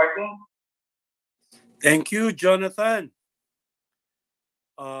 Coach Martin. Thank you, Jonathan.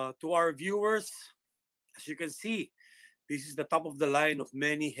 To our viewers, as you can see, this is the top of the line of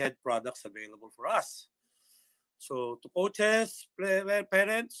many head products available for us. So to coaches,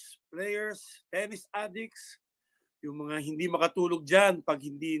 parents, players, tennis addicts, yung mga hindi makatulog dyan pag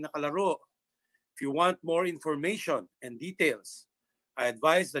hindi nakalaro, if you want more information and details, I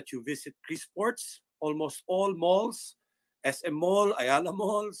advise that you visit Chris Sports. Almost all malls, SM Mall, Ayala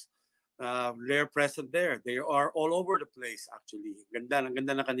Malls, they're present there. They are all over the place, actually. Ang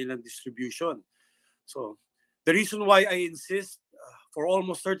ganda ng kanilang distribution. So, the reason why I insist, for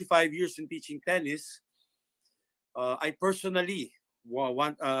almost 35 years in teaching tennis, I personally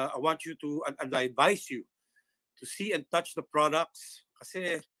want you to, and I advise you to see and touch the products.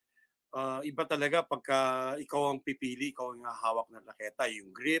 Kasi, iba talaga pagka ikaw ang pipili, ikaw ang hawak ng raketa, yung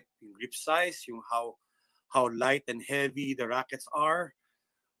grip size, yung how light and heavy the rackets are,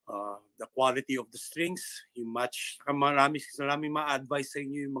 the quality of the strings, yung match. Marami ma-advise sa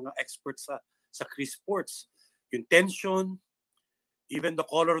inyo yung mga experts sa Chris Sports. Yung tension, even the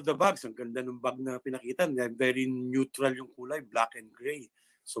color of the bags. Ang ganda ng bag na pinakita. Very neutral yung kulay, black and gray.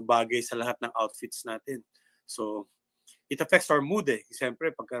 So bagay sa lahat ng outfits natin. So it affects our mood eh.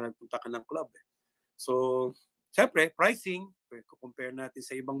 Siyempre, pagka nagpunta ka ng club eh. So, siyempre, pricing, compare natin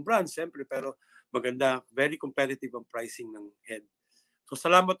sa ibang brands, siyempre, pero maganda, very competitive ang pricing ng head. So,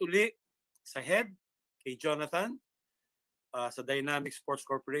 salamat uli sa head, kay Jonathan, sa Dynamic Sports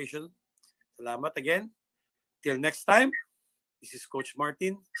Corporation. Salamat again. Till next time, this is Coach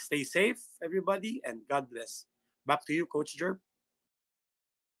Martin. Stay safe, everybody, and God bless. Back to you, Coach Jerb.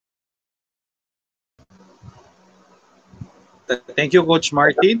 Thank you, Coach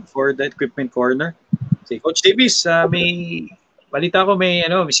Martin, for the equipment corner. Si Coach Davis, may balita ko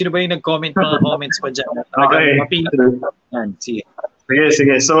sino ba yung nag-comment, mga comments pa dyan? Okay. Yan, sige.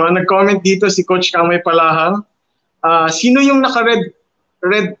 Sige. So, nag-comment dito si Coach Kamay Palahang. Sino yung naka-red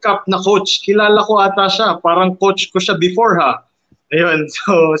cap na coach? Kilala ko ata siya. Parang coach ko siya before ha. Ayun.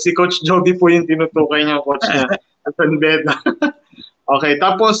 So, si Coach Joby po yung tinutukoy niya, coach niya. Okay.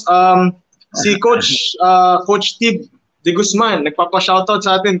 Tapos, si Coach Steve De Guzman, nagpapa-shoutout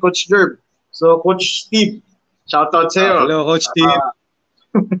sa atin, Coach Jerb. So, Coach Steve, shoutout sa iyo. Hello, Coach Steve.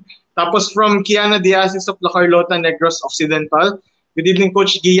 Tapos from Kiana Diazes of La Carlota, Negros Occidental. Good evening,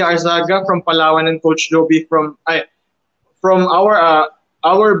 Coach Gia Arzaga from Palawan and Coach Joby from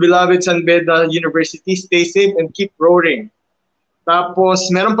our beloved San Beda University. Stay safe and keep roaring. Tapos,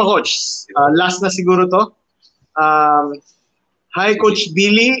 meron pa, Coach. Last na siguro to. Hi, Coach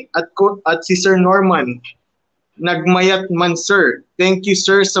Billy at si Sir Norman. Nagmayat man, sir. Thank you,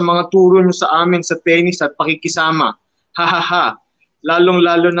 sir, sa mga turo nyo sa amin sa tennis at pakikisama. Ha.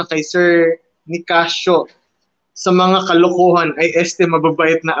 Lalong-lalo na kay Sir Nicasio. Sa mga kalokohan ay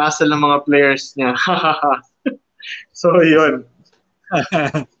mababait na asal ng mga players niya. Ha. So, yun.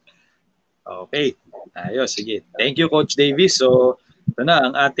 Okay. Ayos, sige. Thank you, Coach Davis. So, ito na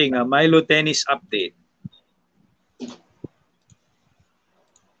ang ating Milo Tennis Update.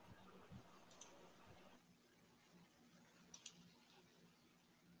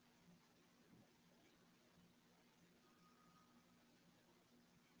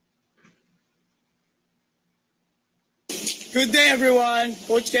 Good day, everyone.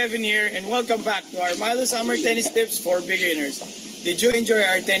 Coach Kevin here, and welcome back to our Milo Summer Tennis Tips for Beginners. Did you enjoy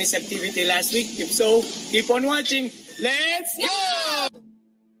our tennis activity last week? If so, keep on watching. Let's go!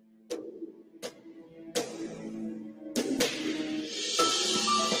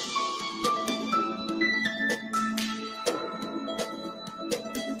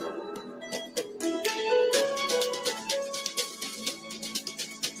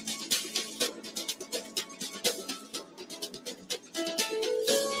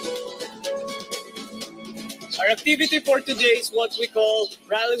 Our activity for today is what we call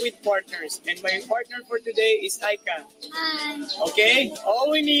Rally with Partners. And my partner for today is Aika. Hi. Okay? All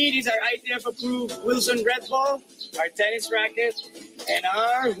we need is our ITF approved Wilson Red Ball, our tennis racket, and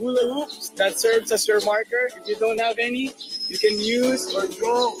our hula hoops that serves as your marker. If you don't have any, you can use or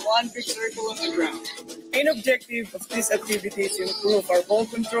draw one big circle on the ground. Main objective of this activity is to improve our ball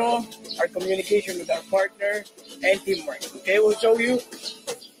control, our communication with our partner, and teamwork. Okay, we'll show you.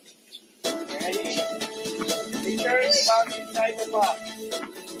 Ready? Turn about inside the box.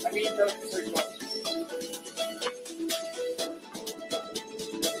 The circle.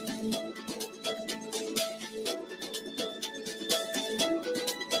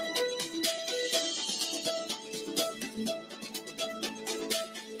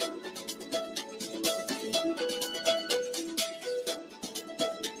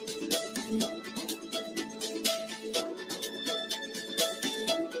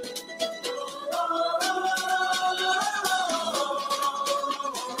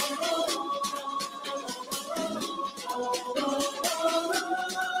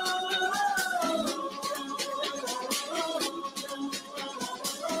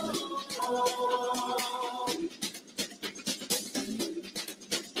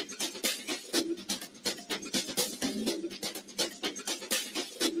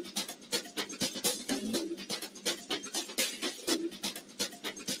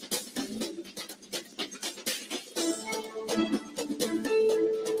 To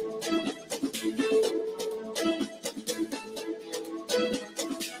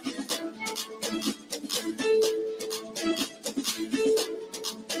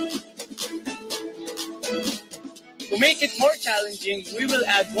make it more challenging, we will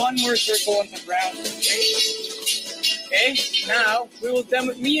add one more circle on the ground. Okay? Okay. Now we will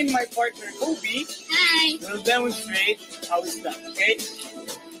me and my partner Kobe. Hi. Will demonstrate how it's done. Okay.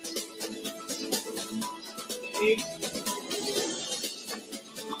 Okay.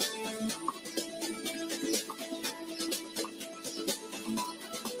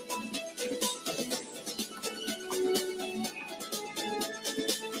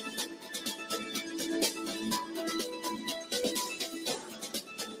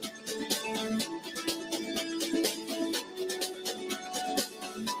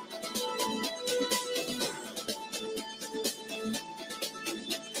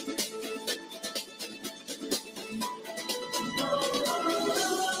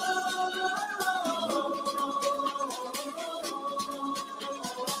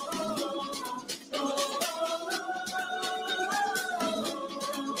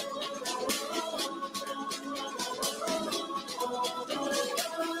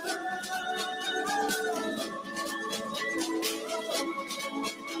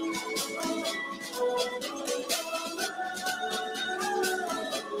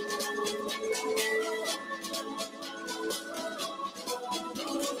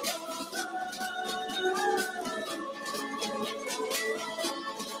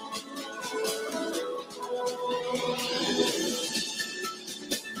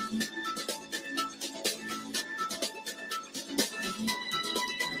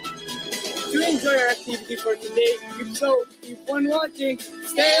 You enjoy our activity for today. If so, keep on watching.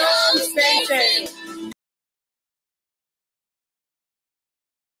 Stay on, stay safe.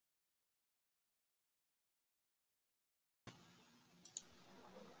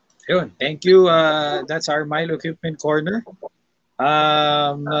 Yun, thank you. That's our Milo Equipment Corner.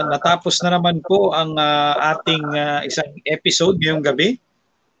 Natapos na naman po ang ating isang episode ngayong gabi.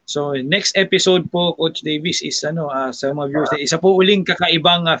 So next episode po, Coach Davis, is sa mga viewers, isa po uling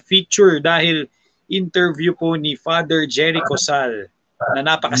kakaibang feature dahil interview po ni Father Jerry Cosal na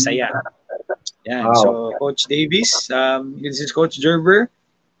napakasaya. Yan. Wow. So Coach Davis, this is Coach Gerber.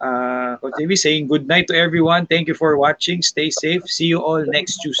 Coach Davis saying good night to everyone. Thank you for watching. Stay safe. See you all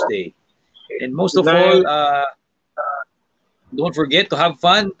next Tuesday. And most of all, don't forget to have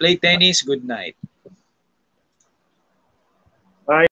fun, play tennis. Good night.